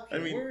up, I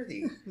you're mean-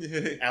 worthy.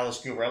 Yeah.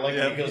 Alice Cooper. I like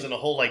when he goes in a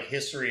whole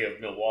history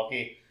of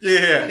Milwaukee.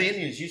 Yeah. The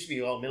Indians used to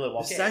be all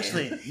Milwaukee. It's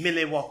actually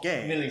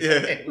Milwaukee.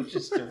 Milwaukee, which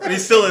is And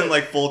he's still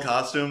in full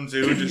costume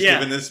too, just Yeah.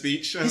 giving this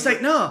speech. He's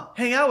like, no,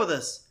 hang out with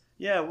us.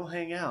 Yeah, we'll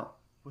hang out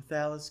with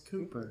Alice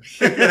Cooper.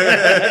 They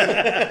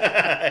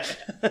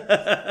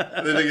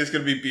think it's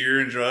gonna be beer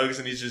and drugs,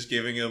 and he's just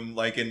giving him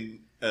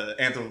an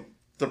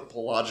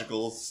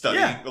anthropological study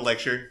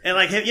lecture. And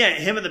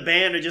him and the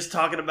band are just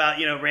talking about,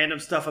 random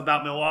stuff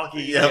about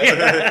Milwaukee.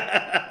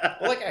 Yeah.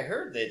 Well, I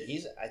heard that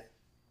I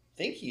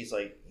think he's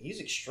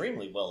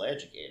extremely well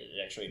educated,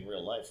 actually, in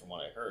real life, from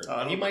what I heard.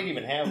 And he might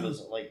even have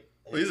his Well,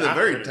 he's a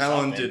very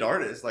talented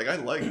artist. I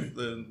like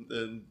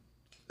the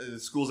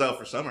School's Out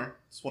for Summer.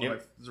 It's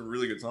it's a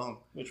really good song.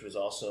 which was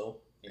also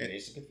in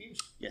Dazed and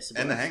Confused, Yes, it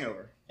And The was.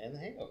 Hangover. and The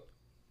Hangover,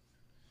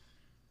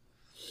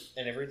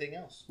 and everything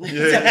else.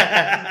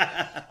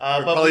 Yeah.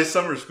 But Probably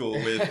Summer School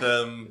with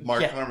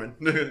Mark Yeah. Harmon.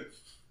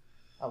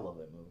 I love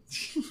that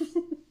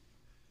movie.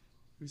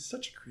 He's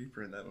such a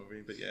creeper in that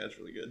movie, but yeah, it's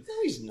really good. No,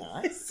 he's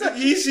not.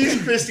 He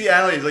sees Christy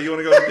Alley. He's like, "You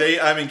want to go on a date?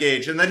 I'm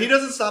engaged." And then he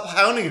doesn't stop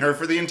hounding her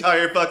for the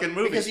entire fucking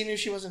movie. Because he knew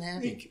she wasn't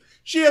happy.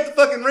 She had the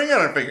fucking ring on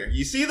her finger.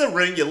 You see the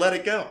ring, you let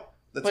it go.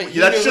 But That's he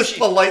that's knew just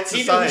polite He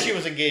knew society. she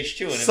was engaged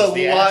too, and it was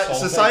the asshole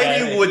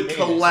Society that would hated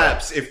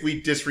collapse if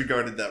we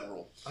disregarded that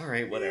rule. All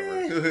right,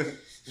 whatever.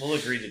 We'll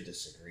agree to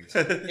disagree.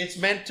 It's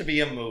meant to be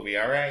a movie,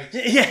 all right?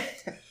 Yeah.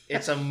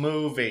 It's a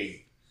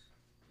movie.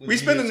 We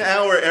spend an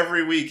hour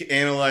every week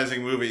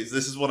analyzing movies.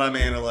 This is what I'm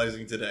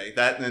analyzing today.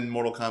 That and then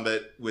Mortal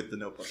Kombat with The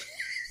Notebook.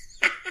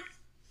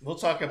 We'll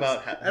talk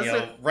about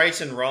rights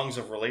and wrongs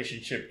of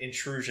relationship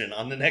intrusion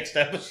on the next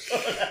episode.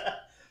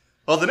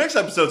 Well, the next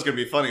episode's going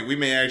to be funny. We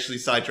may actually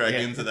sidetrack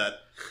into that.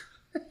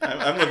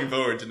 I'm looking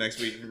forward to next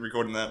week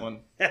recording that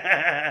one.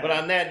 But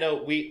on that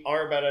note, we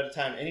are about out of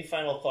time. Any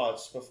final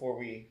thoughts before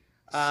we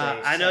say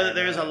I know that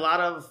there's a sayonara? lot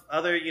of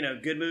other,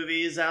 good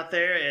movies out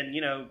there, and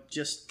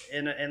just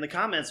in the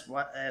comments,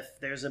 if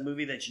there's a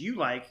movie that you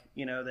like,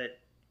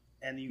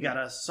 and you got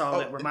a song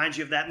that reminds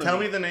you of that movie. Tell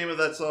me the name of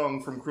that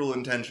song from Cruel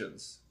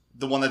Intentions.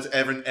 The one that's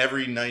every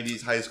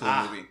 90s high school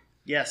movie.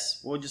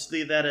 Yes, we'll just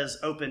leave that as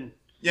open.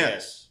 Yeah.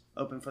 Yes.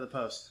 Open for the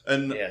post.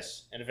 And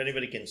Yes. And if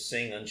anybody can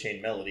sing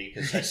Unchained Melody,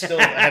 because I still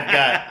have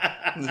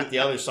got the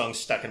other song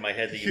stuck in my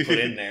head that you put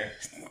in there.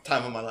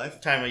 Time of My Life.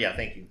 Yeah,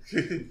 thank you.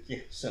 Yeah,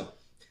 so.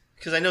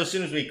 Because I know as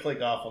soon as we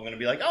click off, I'm going to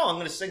be like, I'm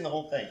going to sing the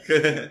whole thing.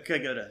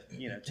 Could go to,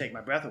 Take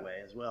My Breath Away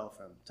as well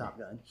from Top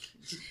Gun.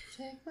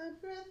 Take my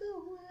breath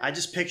away. I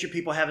just picture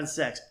people having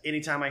sex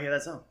anytime I hear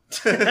that song.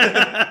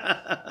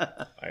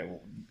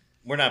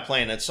 We're not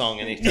playing that song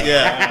anytime.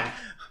 Yeah.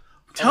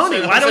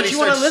 Tony, why don't you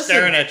want to listen?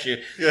 Staring at you.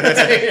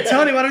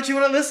 Tony, why don't you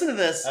want to listen to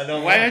this? I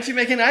don't Why know. aren't you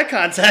making eye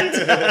contact?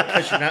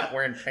 Because you're not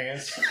wearing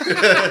pants.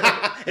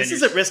 This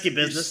isn't risky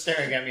You're business.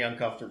 staring at me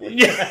uncomfortably.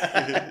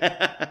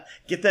 Yeah.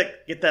 Get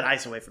that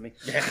ice away from me.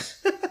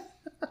 Yes.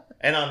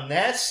 And on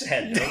that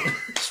sad note,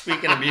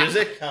 speaking of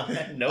music, on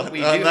that note,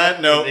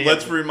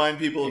 let's remind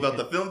people about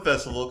the film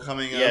festival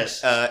coming up.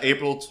 Yes.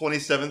 April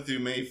 27th through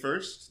May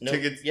 1st.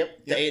 Tickets.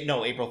 Yep.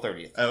 April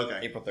 30th. Oh, okay.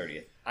 April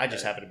 30th. I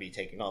just happen to be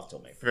taking off till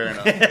May 1st. Fair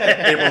enough.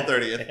 April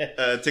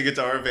 30th. Tickets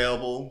are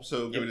available,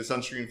 so go to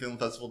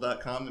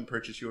sunscreenfilmfestival.com and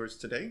purchase yours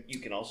today. You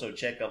can also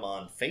check them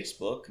on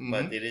Facebook,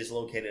 but it is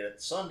located at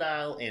the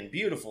Sundial in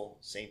beautiful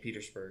St.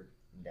 Petersburg,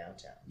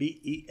 downtown.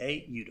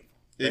 BEA beautiful.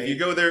 If you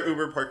go there,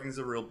 Uber parking's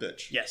a real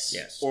bitch. Yes.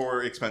 Yes.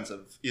 Or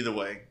expensive. Either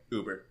way,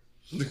 Uber.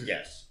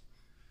 Yes.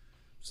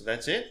 So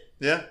that's it.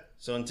 Yeah.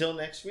 So until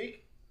next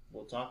week,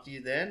 we'll talk to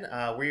you then.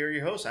 We are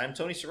your hosts. I'm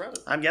Tony Serrato.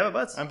 I'm Gavin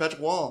Butts. I'm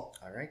Patrick Wall.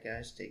 All right,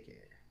 guys. Take care.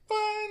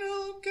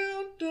 Final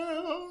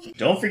countdown.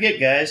 Don't forget,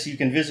 guys, you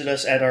can visit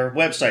us at our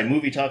website,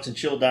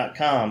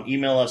 movietalksandchill.com.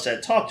 Email us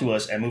at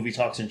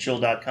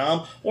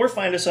talktous@movietalksandchill.com or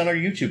find us on our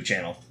YouTube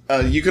channel.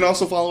 You can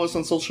also follow us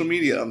on social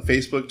media on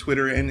Facebook,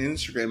 Twitter, and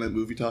Instagram at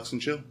Movie Talks and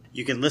Chill.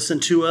 You can listen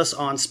to us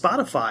on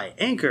Spotify,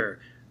 Anchor,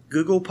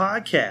 Google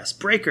Podcasts,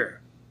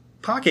 Breaker,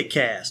 Pocket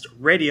Cast,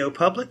 Radio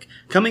Public,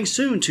 coming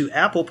soon to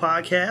Apple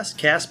Podcasts,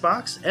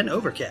 CastBox, and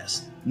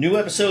Overcast. New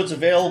episodes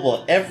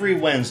available every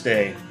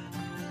Wednesday.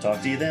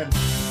 Talk to you then.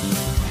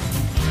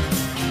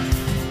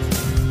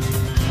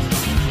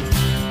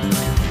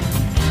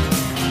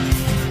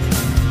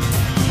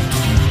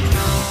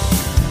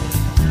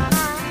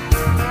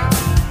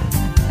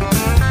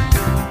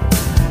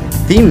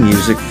 Theme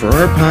music for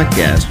our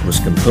podcast was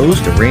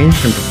composed,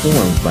 arranged, and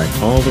performed by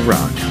Paul the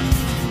Rock.